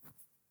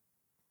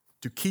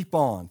 to keep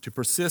on, to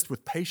persist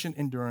with patient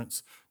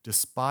endurance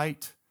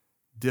despite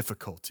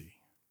difficulty.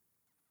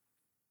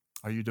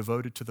 Are you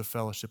devoted to the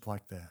fellowship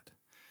like that?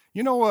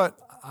 You know what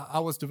I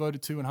was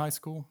devoted to in high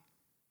school?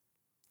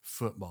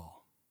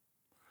 Football.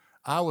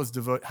 I was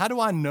devoted. How do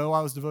I know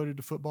I was devoted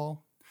to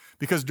football?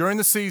 Because during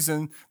the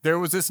season, there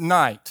was this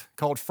night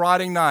called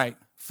Friday Night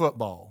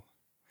Football.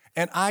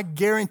 And I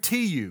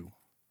guarantee you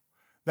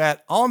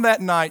that on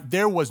that night,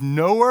 there was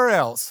nowhere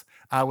else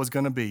I was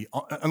going to be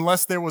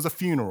unless there was a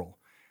funeral.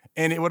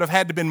 And it would have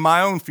had to have been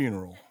my own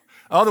funeral.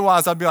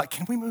 Otherwise, I'd be like,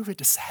 can we move it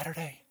to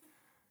Saturday?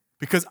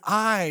 Because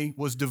I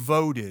was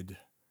devoted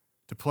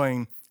to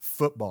playing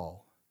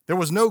football. There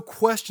was no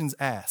questions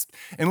asked.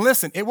 And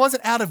listen, it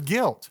wasn't out of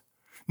guilt.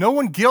 No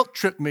one guilt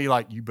tripped me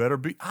like, you better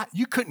be.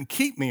 You couldn't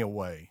keep me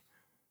away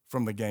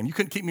from the game. You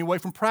couldn't keep me away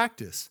from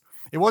practice.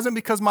 It wasn't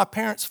because my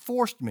parents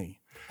forced me.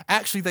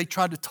 Actually, they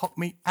tried to talk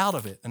me out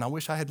of it, and I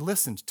wish I had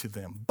listened to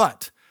them.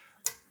 But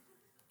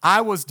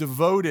I was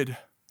devoted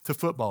to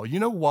football. You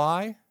know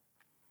why?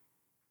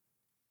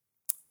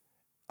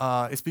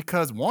 It's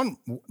because, one,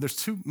 there's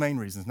two main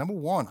reasons. Number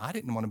one, I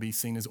didn't want to be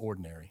seen as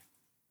ordinary.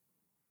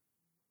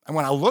 And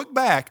when I look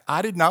back,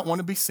 I did not want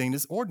to be seen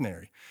as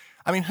ordinary.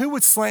 I mean, who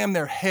would slam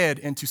their head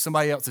into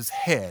somebody else's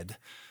head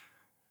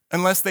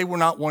unless they were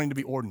not wanting to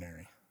be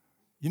ordinary?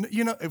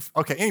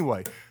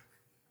 Anyway,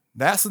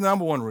 that's the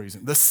number one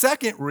reason. The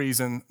second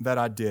reason that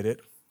I did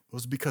it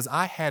was because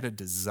I had a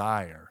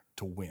desire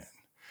to win.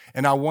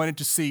 And I wanted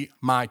to see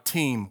my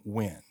team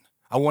win.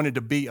 I wanted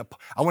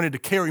to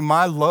carry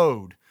my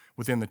load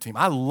within the team.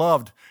 I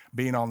loved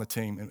being on the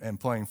team and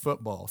playing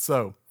football.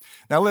 So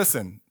now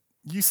listen,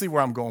 you see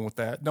where I'm going with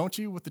that, don't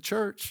you, with the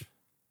church?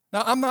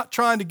 Now, I'm not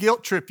trying to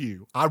guilt trip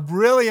you. I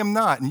really am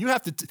not. And you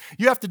have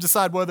to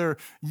decide whether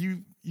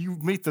you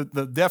meet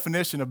the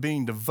definition of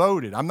being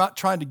devoted. I'm not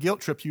trying to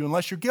guilt trip you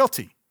unless you're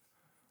guilty,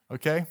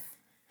 okay?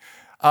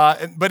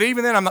 But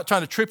even then, I'm not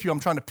trying to trip you. I'm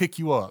trying to pick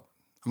you up.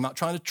 I'm not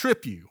trying to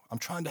trip you. I'm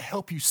trying to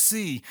help you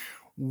see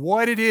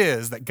what it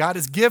is that God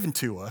has given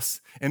to us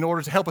in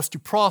order to help us to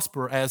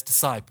prosper as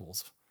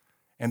disciples.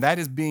 And that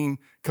is being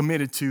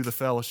committed to the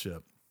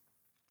fellowship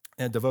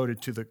and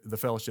devoted to the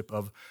fellowship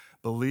of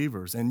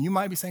believers. And you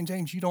might be saying,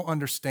 James, you don't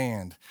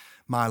understand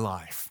my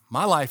life.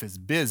 My life is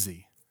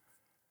busy.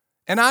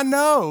 And I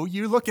know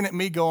you're looking at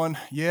me going,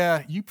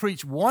 yeah, you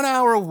preach 1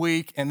 hour a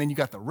week and then you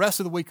got the rest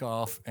of the week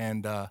off.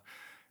 And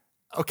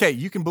okay,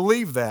 you can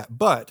believe that.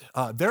 But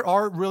there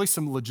are really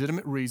some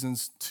legitimate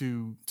reasons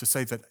to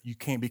say that you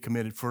can't be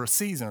committed for a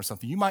season or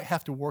something. You might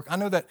have to work. I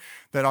know that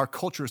our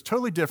culture is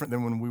totally different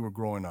than when we were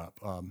growing up,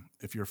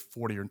 if you're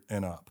 40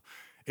 and up.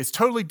 It's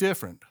totally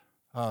different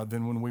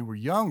than when we were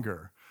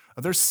younger.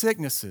 There's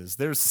sicknesses.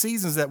 There's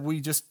seasons that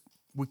we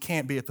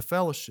can't be at the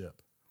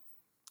fellowship.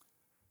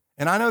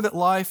 And I know that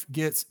life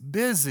gets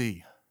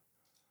busy.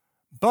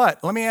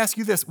 But let me ask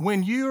you this.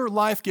 When your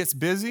life gets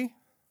busy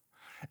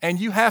and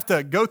you have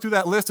to go through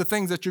that list of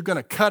things that you're going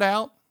to cut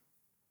out,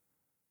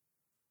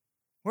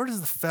 where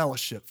does the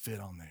fellowship fit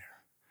on there?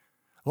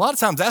 A lot of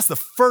times that's the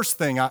first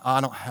thing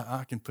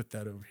I can put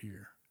that over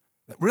here.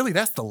 Really,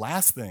 that's the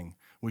last thing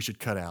we should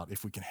cut out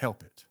if we can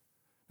help it.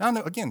 Now, I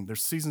know, again,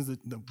 there's seasons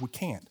that we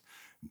can't.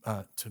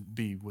 To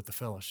be with the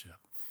fellowship.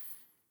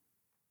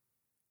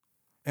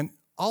 And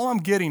all I'm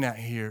getting at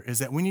here is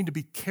that we need to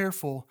be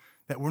careful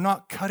that we're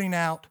not cutting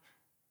out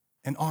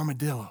an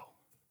armadillo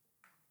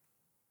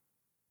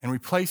and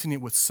replacing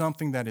it with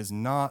something that is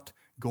not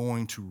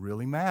going to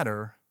really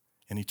matter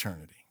in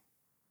eternity.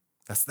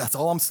 That's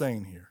all I'm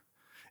saying here.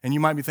 And you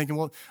might be thinking,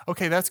 well,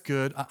 okay, that's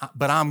good,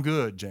 but I'm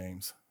good,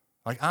 James.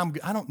 Like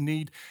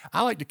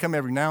I like to come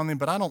every now and then,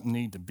 but I don't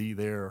need to be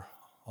there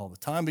all the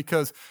time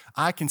because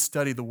I can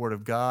study the Word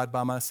of God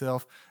by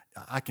myself.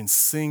 I can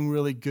sing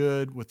really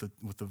good with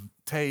the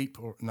tape,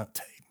 or not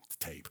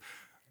tape.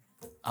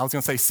 I was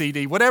going to say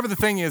CD, whatever the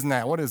thing is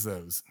now. What is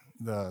those?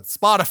 The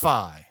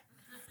Spotify.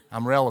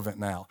 I'm relevant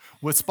now.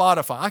 With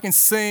Spotify, I can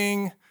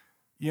sing,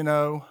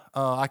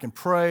 I can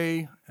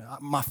pray.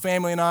 My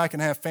family and I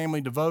can have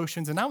family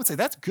devotions, and I would say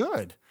that's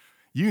good.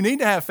 You need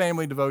to have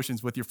family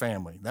devotions with your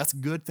family. That's a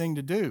good thing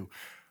to do.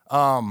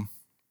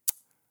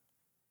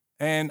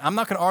 And I'm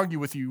not going to argue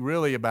with you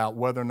really about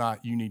whether or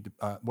not you need to,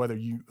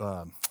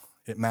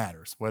 it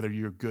matters, whether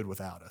you're good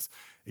without us,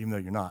 even though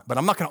you're not. But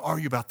I'm not going to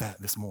argue about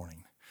that this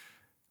morning.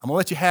 I'm going to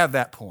let you have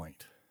that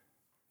point.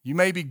 You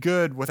may be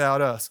good without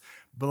us,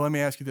 but let me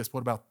ask you this. What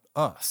about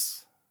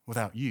us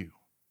without you?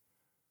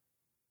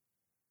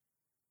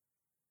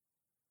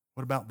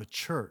 What about the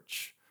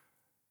church?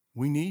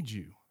 We need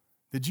you.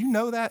 Did you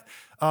know that?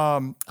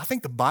 I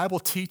think the Bible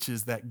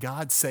teaches that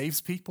God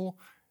saves people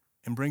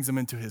and brings them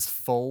into his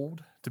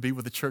fold to be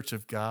with the church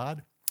of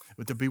God,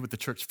 to be with the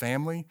church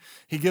family.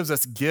 He gives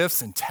us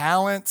gifts and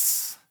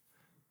talents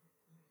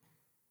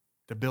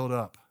to build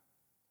up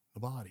the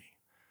body.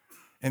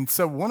 And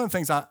so one of the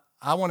things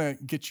I want to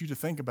get you to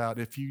think about,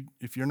 if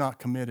you're not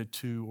committed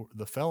to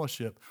the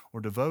fellowship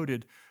or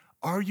devoted,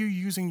 Are you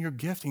using your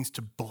giftings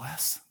to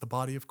bless the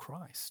body of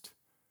Christ?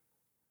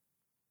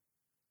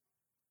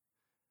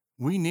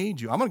 We need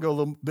you. I'm going to go a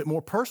little bit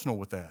more personal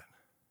with that.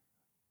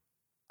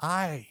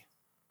 I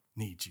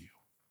need you.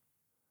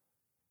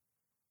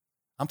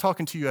 I'm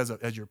talking to you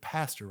as your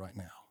pastor right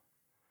now.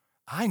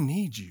 I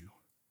need you.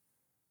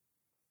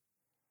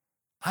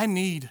 I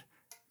need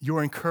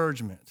your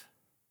encouragement.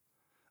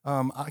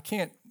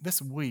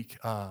 This week,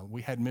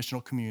 we had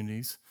missional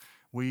communities.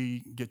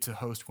 We get to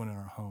host one in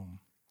our home.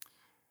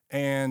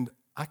 And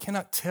I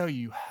cannot tell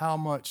you how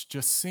much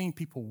just seeing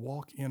people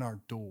walk in our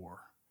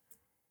door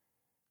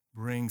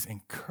brings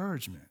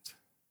encouragement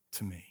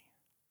to me.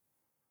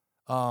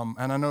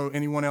 And I know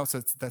anyone else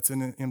that's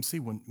in an MC,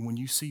 when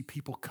you see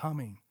people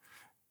coming,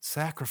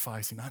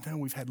 sacrificing, I know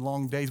we've had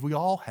long days, we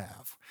all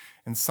have.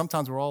 And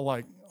sometimes we're all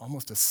like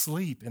almost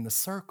asleep in the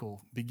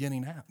circle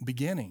beginning.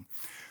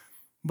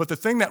 But the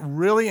thing that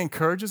really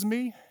encourages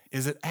me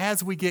is that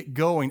as we get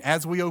going,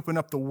 as we open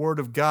up the Word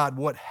of God,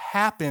 what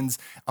happens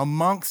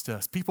amongst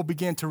us, people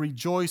begin to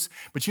rejoice.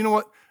 But you know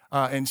what?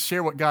 And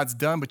share what God's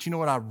done. But you know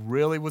what I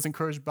really was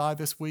encouraged by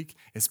this week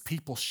is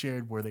people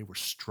shared where they were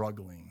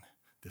struggling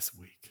this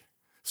week.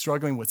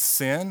 Struggling with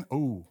sin.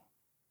 Ooh.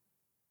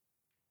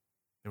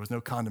 There was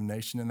no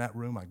condemnation in that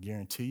room, I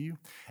guarantee you.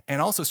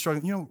 And also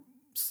struggling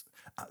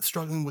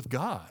with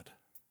God.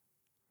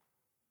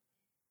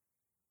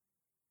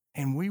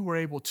 And we were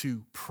able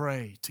to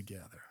pray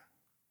together,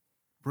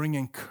 bring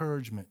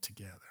encouragement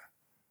together,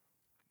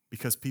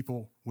 because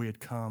we had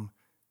come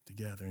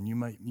together. And you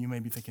may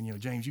be thinking,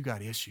 James, you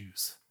got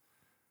issues.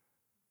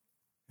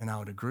 And I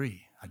would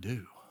agree, I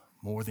do,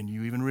 more than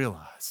you even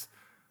realize.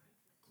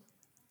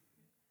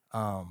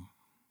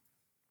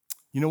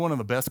 One of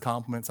the best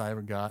compliments I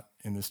ever got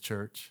in this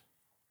church,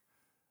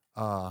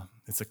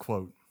 it's a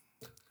quote.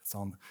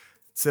 It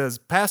says,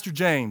 Pastor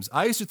James,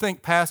 I used to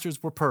think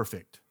pastors were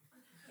perfect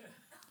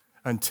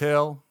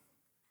until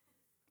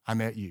I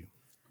met you.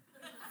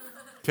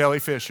 Kelly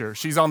Fisher.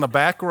 She's on the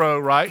back row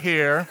right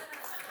here.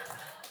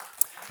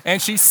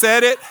 And she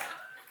said it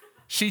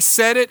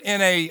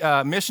in a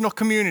missional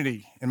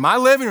community. In my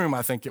living room,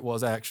 I think it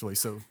was actually.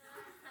 So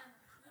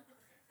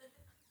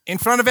in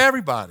front of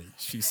everybody,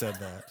 she said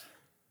that.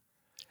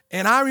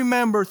 And I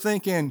remember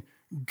thinking,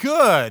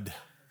 good.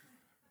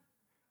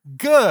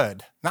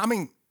 Now,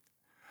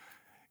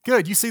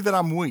 good. You see that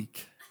I'm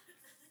weak.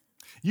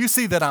 You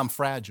see that I'm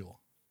fragile.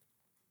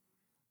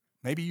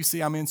 Maybe you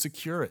see I'm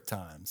insecure at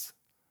times.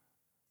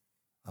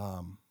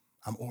 I'm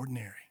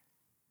ordinary.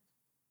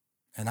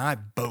 And I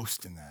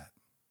boast in that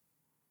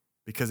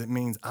because it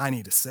means I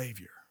need a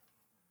Savior.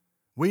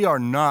 We are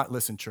not,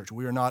 listen, church,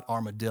 we are not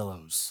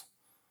armadillos.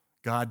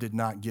 God did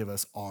not give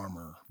us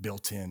armor,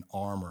 built-in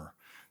armor,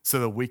 so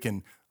that we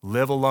can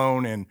live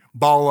alone and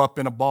ball up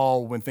in a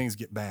ball when things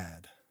get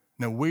bad.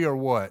 No, we are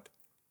what?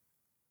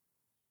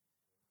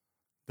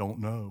 Don't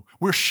know.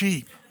 We're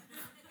sheep.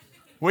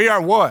 We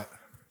are what?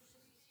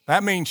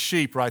 That means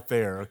sheep right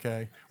there,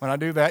 okay? When I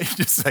do that, you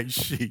just say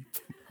sheep.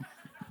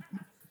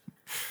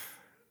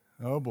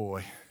 Oh,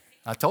 boy.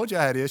 I told you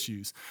I had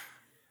issues.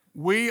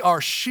 We are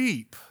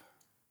sheep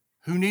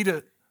who need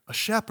a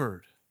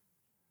shepherd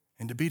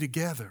and to be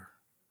together.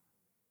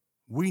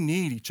 We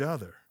need each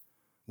other.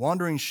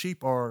 Wandering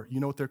sheep are,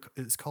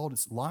 it's called?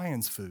 It's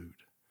lion's food.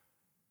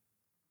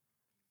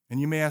 And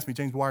you may ask me,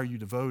 James, why are you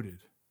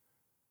devoted?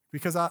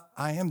 Because I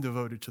am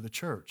devoted to the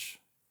church.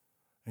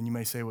 And you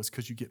may say, well, it's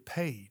because you get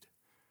paid.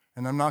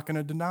 And I'm not going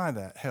to deny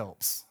that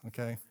helps,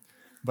 okay?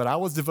 But I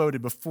was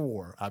devoted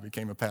before I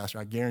became a pastor.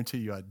 I guarantee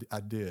you I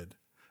did.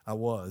 I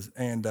was.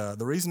 And the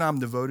reason I'm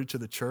devoted to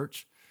the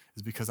church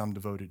is because I'm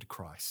devoted to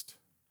Christ.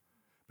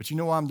 But you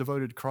know why I'm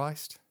devoted to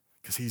Christ?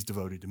 Because he's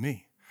devoted to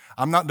me.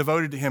 I'm not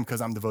devoted to him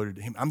because I'm devoted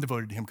to him. I'm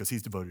devoted to him because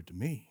he's devoted to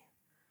me.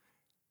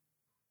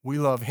 We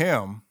love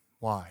him.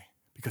 Why?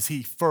 Because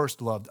he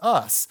first loved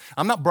us.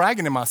 I'm not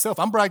bragging in myself.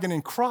 I'm bragging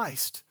in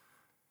Christ.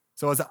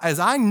 So as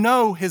I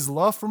know his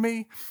love for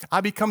me, I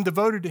become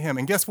devoted to him.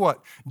 And guess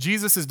what?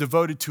 Jesus is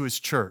devoted to his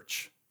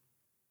church.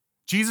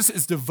 Jesus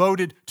is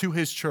devoted to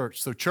his church.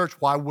 So church,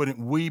 why wouldn't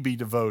we be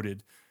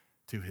devoted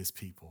to his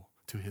people,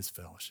 to his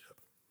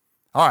fellowship?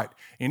 All right,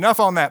 enough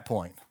on that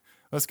point.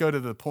 Let's go to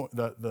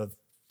the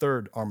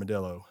third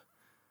armadillo.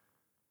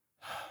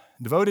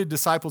 Devoted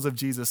disciples of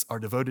Jesus are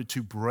devoted to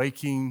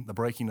the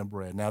breaking of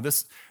bread. Now,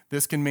 this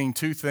can mean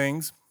two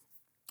things.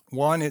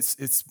 One,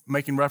 it's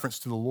making reference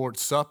to the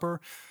Lord's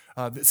Supper.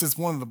 This is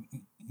one of the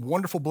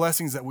wonderful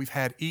blessings that we've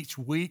had each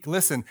week.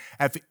 Listen,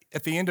 at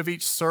the end of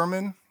each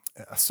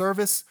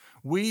service,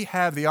 we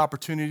have the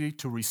opportunity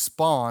to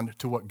respond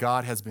to what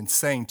God has been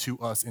saying to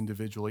us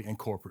individually and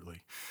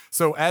corporately.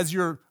 So as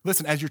you're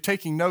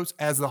taking notes,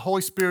 as the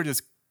Holy Spirit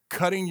is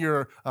quickening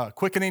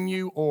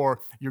you, or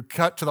you're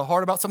cut to the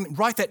heart about something,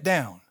 write that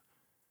down.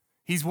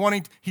 He's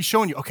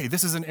showing you, okay,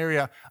 this is an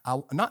area,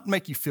 I'll not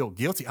make you feel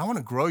guilty. I want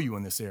to grow you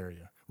in this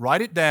area.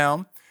 Write it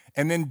down,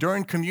 and then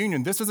during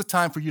communion, this is a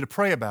time for you to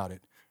pray about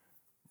it.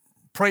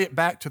 Pray it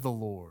back to the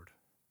Lord.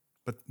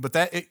 But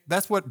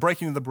that's what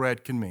breaking of the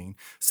bread can mean.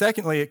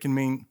 Secondly, it can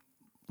mean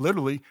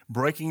literally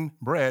breaking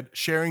bread,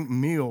 sharing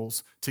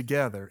meals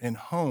together in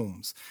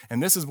homes.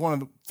 And this is one of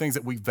the things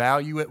that we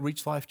value at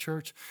Reach Life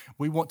Church.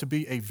 We want to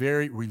be a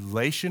very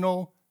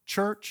relational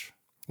church.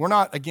 We're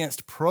not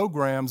against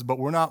programs, but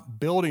we're not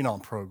building on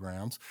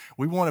programs.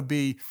 We want to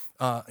be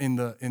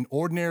in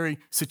ordinary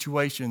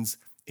situations,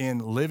 in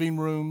living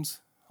rooms,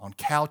 on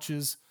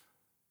couches,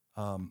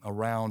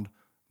 around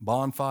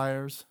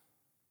bonfires.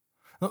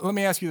 Let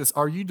me ask you this.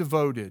 Are you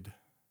devoted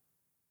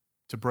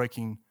to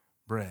breaking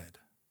bread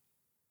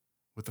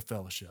with the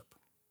fellowship?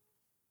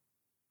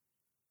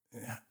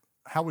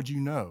 How would you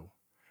know?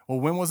 Well,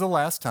 when was the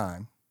last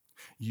time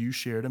you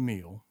shared a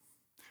meal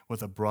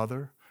with a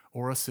brother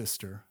or a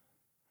sister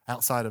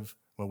outside of,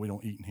 well, we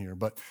don't eat in here,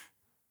 but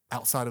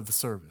outside of the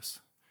service?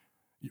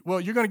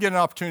 Well, you're going to get an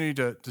opportunity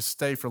to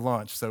stay for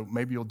lunch, so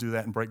maybe you'll do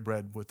that and break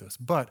bread with us.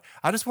 But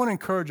I just want to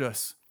encourage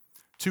us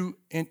to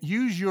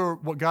use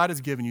what God has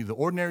given you, the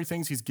ordinary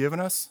things he's given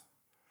us,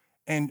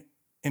 and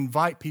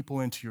invite people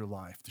into your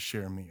life to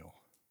share a meal.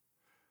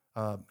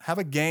 Have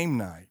a game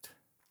night.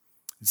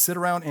 Sit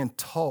around and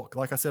talk,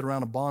 like I said,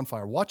 around a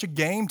bonfire. Watch a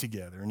game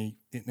together and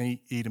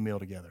eat a meal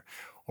together.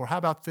 Or how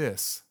about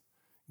this?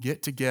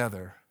 Get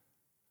together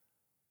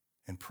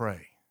and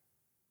pray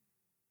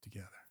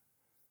together.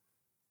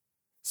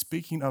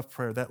 Speaking of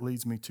prayer, that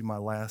leads me to my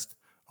last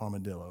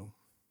armadillo,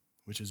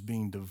 which is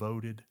being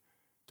devoted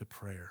to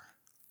prayer.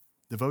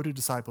 Devoted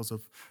disciples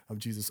of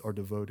Jesus are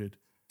devoted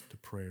to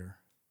prayer.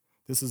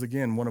 This is,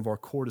 again, one of our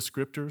core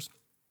descriptors,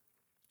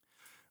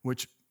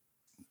 which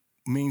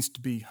means to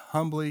be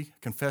humbly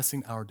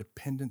confessing our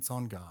dependence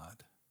on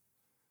God,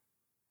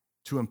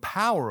 to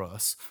empower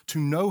us to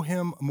know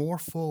him more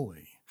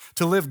fully,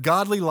 to live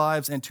godly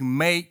lives, and to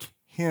make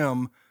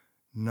him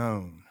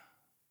known.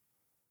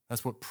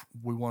 That's what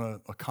we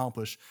want to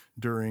accomplish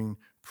during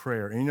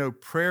prayer. And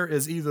prayer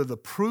is either the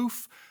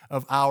proof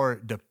of our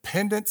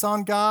dependence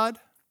on God,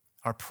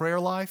 our prayer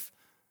life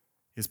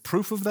is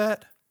proof of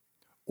that,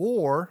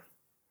 or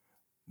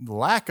the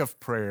lack of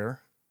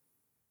prayer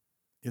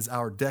is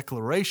our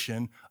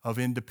declaration of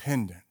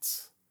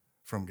independence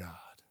from God.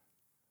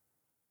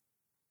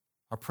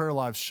 Our prayer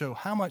lives show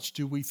how much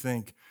do we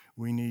think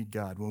we need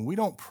God. When we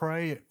don't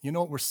pray, you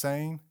know what we're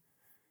saying?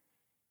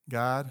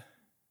 God,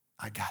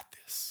 I got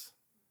this.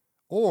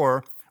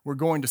 Or we're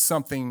going to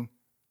something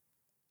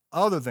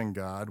other than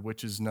God,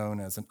 which is known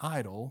as an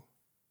idol.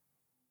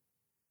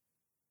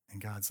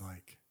 And God's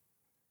like,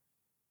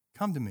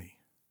 come to me.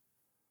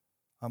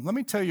 Let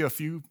me tell you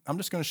I'm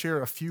just going to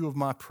share a few of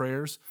my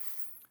prayers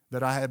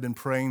that I have been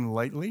praying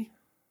lately.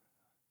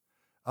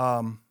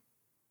 One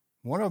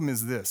of them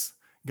is this: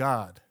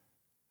 God,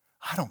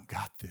 I don't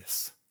got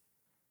this.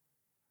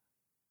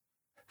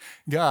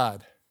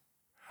 God,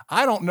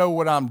 I don't know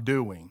what I'm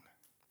doing.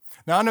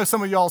 Now, I know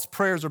some of y'all's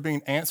prayers are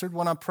being answered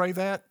when I pray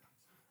that.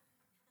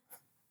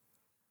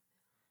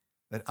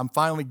 That I'm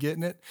finally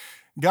getting it.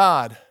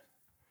 God,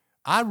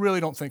 I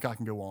really don't think I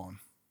can go on.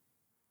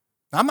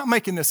 Now, I'm not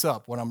making this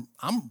up.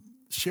 I'm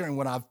sharing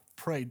what I've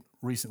prayed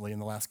recently in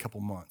the last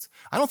couple months.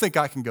 I don't think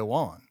I can go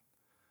on.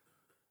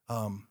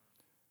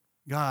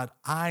 God,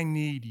 I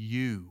need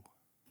you.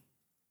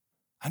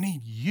 I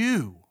need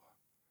you.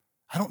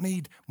 I don't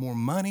need more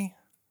money.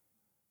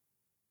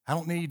 I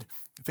don't need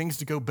things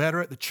to go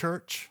better at the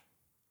church.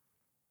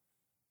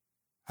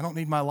 I don't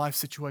need my life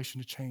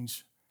situation to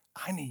change.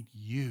 I need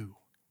you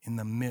in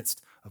the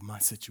midst of my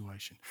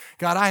situation.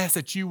 God, I ask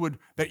that you would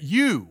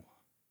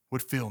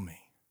fill me.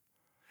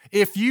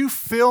 If you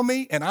fill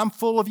me and I'm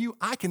full of you,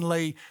 I can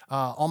lay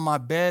on my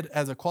bed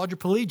as a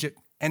quadriplegic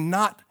and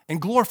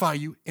glorify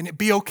you, and it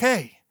be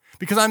okay,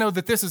 because I know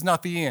that this is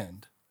not the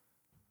end.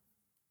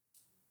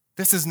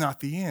 This is not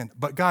the end.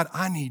 But God,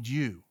 I need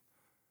you.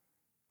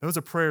 Those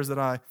are prayers that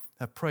I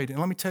have prayed. And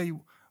let me tell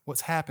you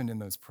what's happened in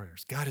those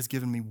prayers. God has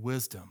given me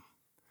wisdom.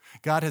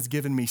 God has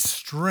given me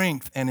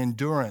strength and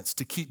endurance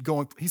to keep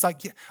going. He's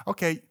like, yeah,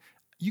 okay,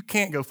 you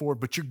can't go forward,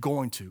 but you're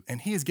going to.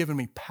 And he has given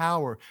me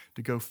power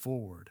to go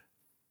forward.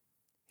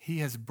 He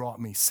has brought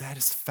me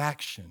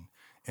satisfaction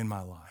in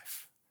my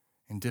life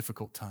in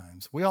difficult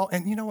times.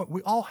 And you know what?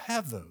 We all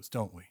have those,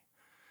 don't we?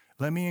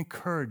 Let me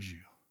encourage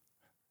you.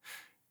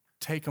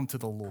 Take them to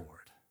the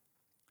Lord.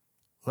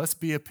 Let's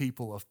be a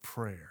people of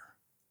prayer.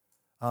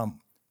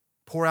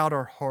 Pour out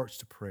our hearts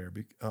to prayer,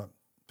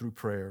 through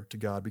prayer to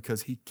God,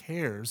 because he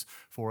cares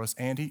for us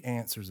and he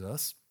answers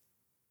us.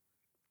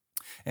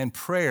 And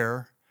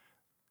prayer,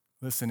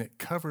 listen, it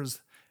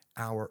covers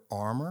our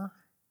armor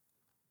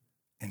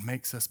and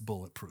makes us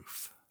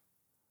bulletproof.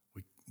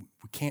 We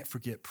can't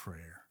forget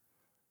prayer.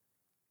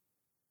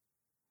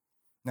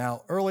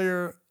 Now,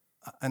 earlier,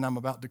 and I'm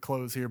about to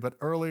close here, but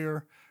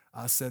earlier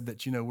I said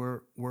that,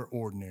 we're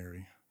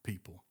ordinary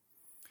people.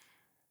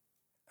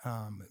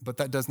 But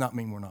that does not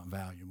mean we're not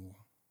valuable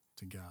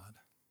to God.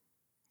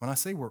 When I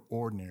say we're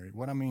ordinary,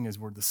 what I mean is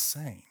we're the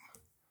same.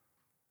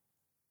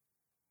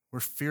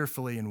 We're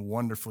fearfully and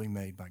wonderfully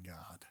made by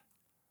God.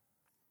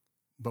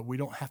 But we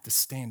don't have to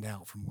stand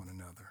out from one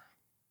another.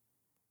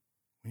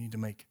 We need to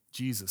make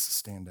Jesus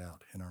stand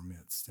out in our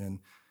midst. And,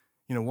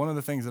 one of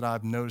the things that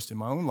I've noticed in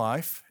my own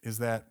life is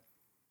that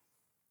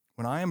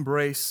when I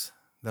embrace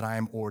that I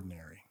am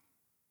ordinary,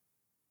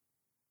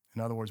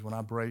 in other words, when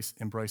I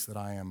embrace that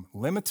I am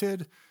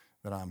limited,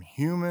 that I'm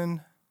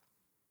human,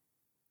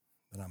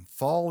 that I'm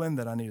fallen,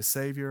 that I need a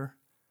Savior,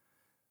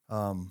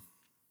 and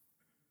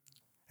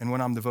when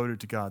I'm devoted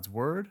to God's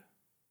Word,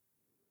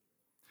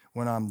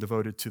 when I'm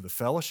devoted to the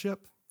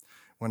fellowship,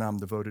 when I'm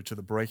devoted to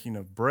the breaking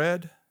of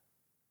bread,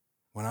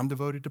 when I'm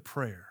devoted to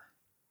prayer,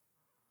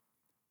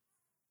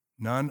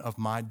 none of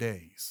my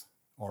days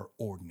are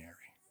ordinary.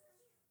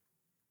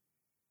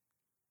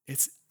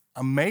 It's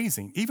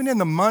amazing. Even in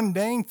the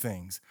mundane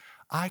things,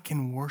 I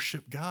can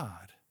worship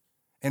God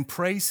and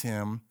praise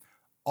Him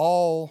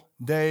all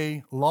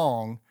day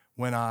long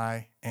when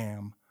I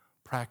am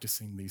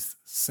practicing these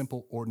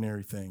simple,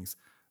 ordinary things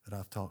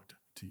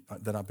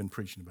that I've been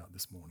preaching about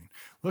this morning.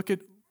 Look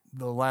at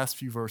the last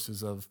few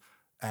verses of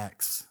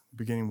Acts,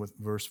 beginning with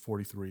verse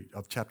 43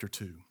 of chapter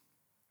 2.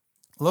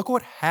 Look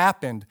what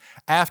happened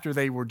after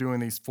they were doing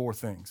these four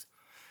things.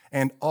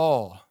 And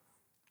awe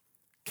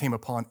came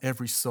upon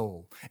every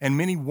soul, and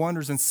many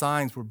wonders and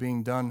signs were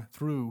being done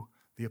through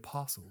the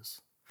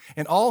apostles.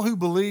 And all who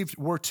believed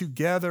were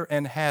together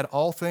and had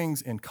all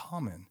things in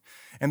common.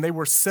 And they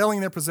were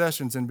selling their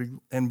possessions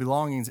and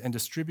belongings and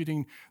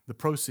distributing the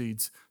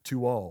proceeds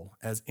to all,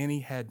 as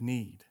any had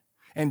need.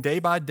 And day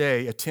by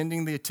day,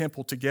 attending the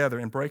temple together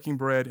and breaking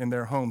bread in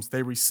their homes,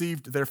 they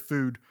received their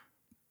food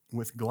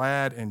with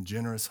glad and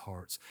generous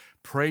hearts,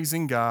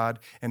 praising God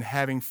and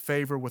having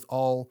favor with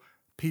all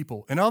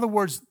people. In other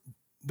words,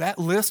 that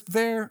list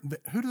there,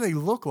 who do they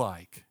look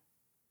like?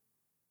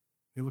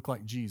 They look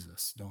like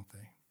Jesus, don't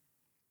they?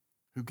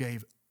 Who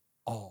gave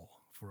all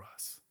for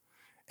us.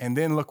 And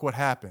then look what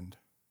happened.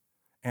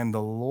 And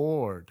the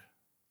Lord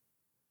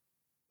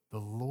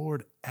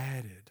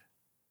added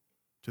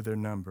to their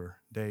number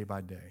day by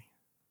day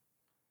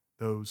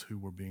those who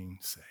were being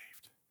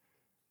saved.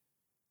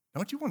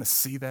 Don't you want to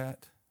see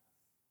that,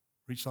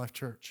 Reach Life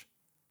Church?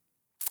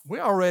 We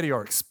already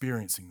are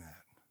experiencing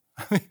that.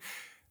 I mean,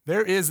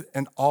 there is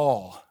an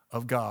awe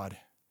of God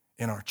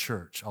in our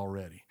church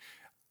already.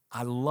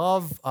 I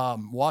love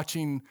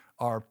watching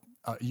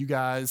you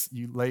guys,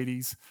 you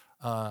ladies,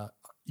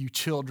 you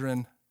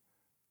children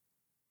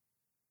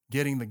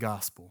getting the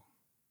gospel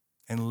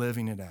and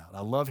living it out.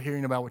 I love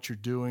hearing about what you're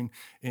doing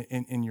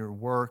in your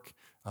work,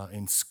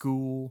 in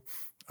school,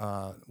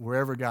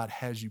 wherever God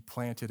has you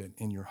planted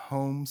in your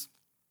homes.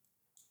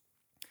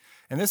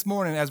 And this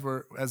morning,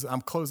 as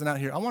I'm closing out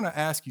here, I want to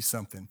ask you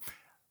something.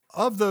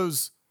 Of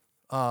those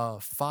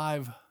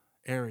 5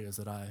 areas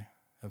that I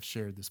have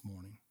shared this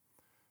morning,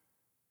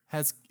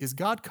 is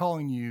God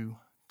calling you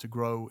to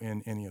grow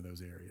in any of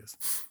those areas?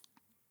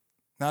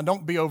 Now,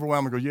 don't be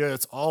overwhelmed and go, yeah,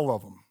 it's all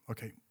of them.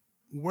 Okay,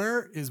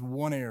 where is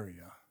one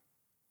area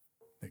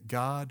that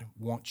God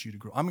wants you to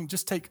grow? I mean,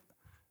 just take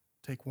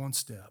one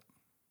step.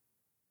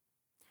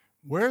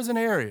 Where's an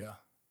area?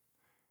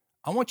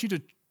 I want you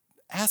to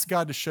ask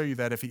God to show you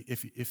that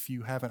if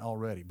you haven't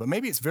already. But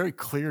maybe it's very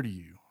clear to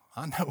you.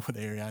 I know what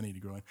area I need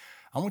to grow in.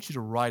 I want you to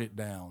write it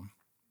down.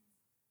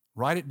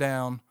 Write it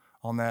down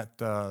on that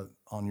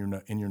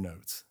in your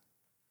notes.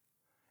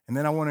 And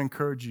then I want to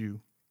encourage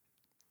you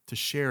to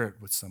share it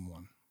with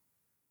someone.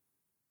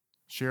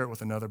 Share it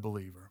with another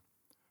believer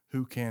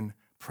who can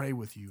pray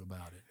with you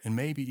about it, and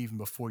maybe even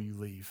before you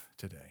leave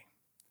today.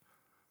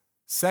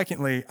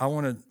 Secondly, I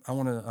want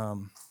to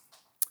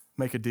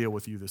make a deal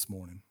with you this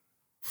morning.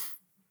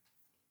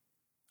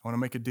 I want to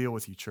make a deal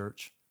with you,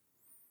 church.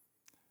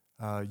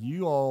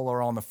 You all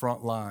are on the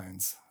front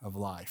lines of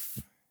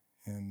life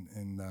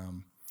and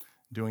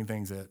doing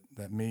things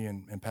that me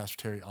and Pastor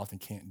Terry often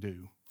can't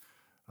do.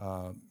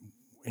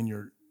 In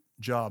your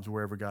jobs,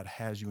 wherever God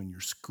has you, in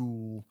your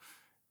school.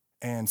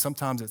 And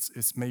sometimes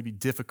it's maybe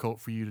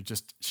difficult for you to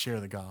just share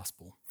the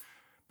gospel.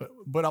 But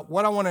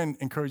what I want to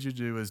encourage you to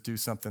do is do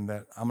something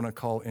that I'm going to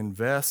call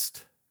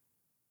invest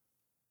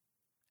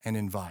and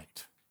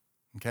invite.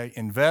 Okay?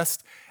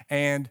 Invest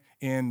and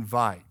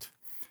invite.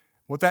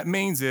 What that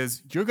means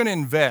is you're going to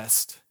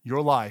invest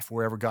your life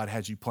wherever God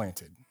has you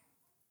planted.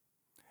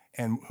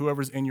 And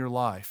whoever's in your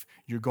life,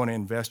 you're going to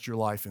invest your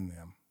life in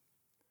them,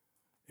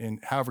 in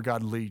however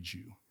God leads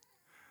you.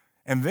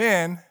 And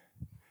then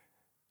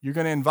you're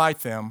going to invite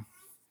them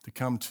to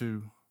come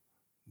to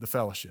the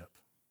fellowship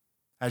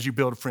as you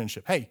build a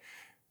friendship. Hey,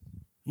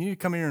 you need to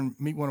come here and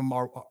meet one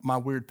of my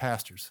weird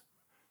pastors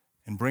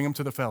and bring them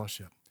to the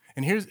fellowship.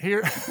 And here's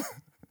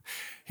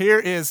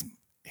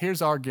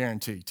our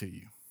guarantee to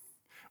you.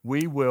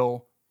 We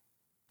will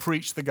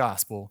preach the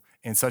gospel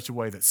in such a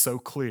way that's so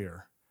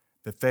clear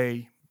that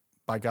they,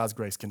 by God's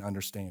grace, can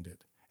understand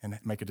it and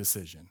make a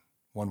decision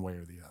one way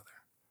or the other.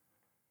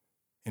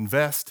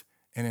 Invest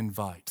and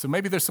invite. So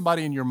maybe there's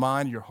somebody in your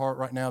mind, your heart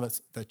right now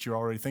that you're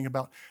already thinking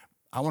about.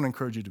 I want to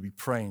encourage you to be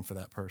praying for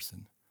that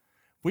person.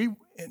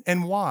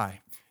 And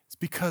why? It's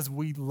because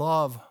we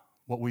love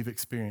what we've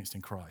experienced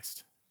in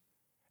Christ.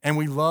 And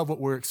we love what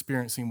we're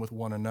experiencing with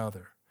one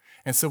another.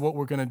 And so what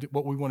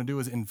we want to do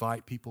is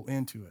invite people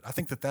into it. I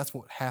think that's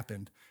what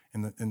happened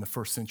in the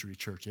first century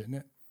church, isn't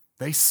it?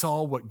 They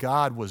saw what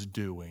God was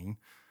doing.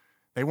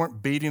 They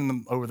weren't beating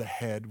them over the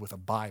head with a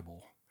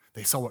Bible.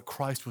 They saw what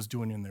Christ was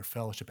doing in their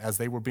fellowship as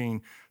they were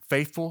being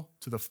faithful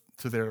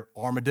to their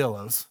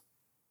armadillos,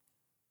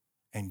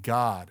 and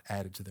God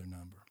added to their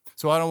number.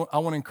 So I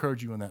want to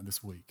encourage you in that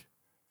this week.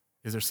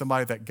 Is there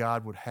somebody that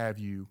God would have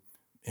you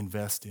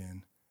invest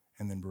in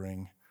and then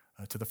bring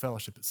to the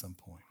fellowship at some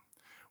point?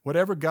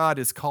 Whatever God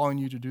is calling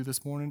you to do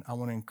this morning, I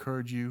want to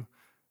encourage you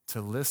to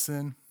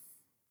listen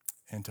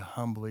and to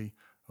humbly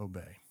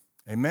obey.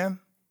 Amen?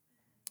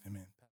 Amen.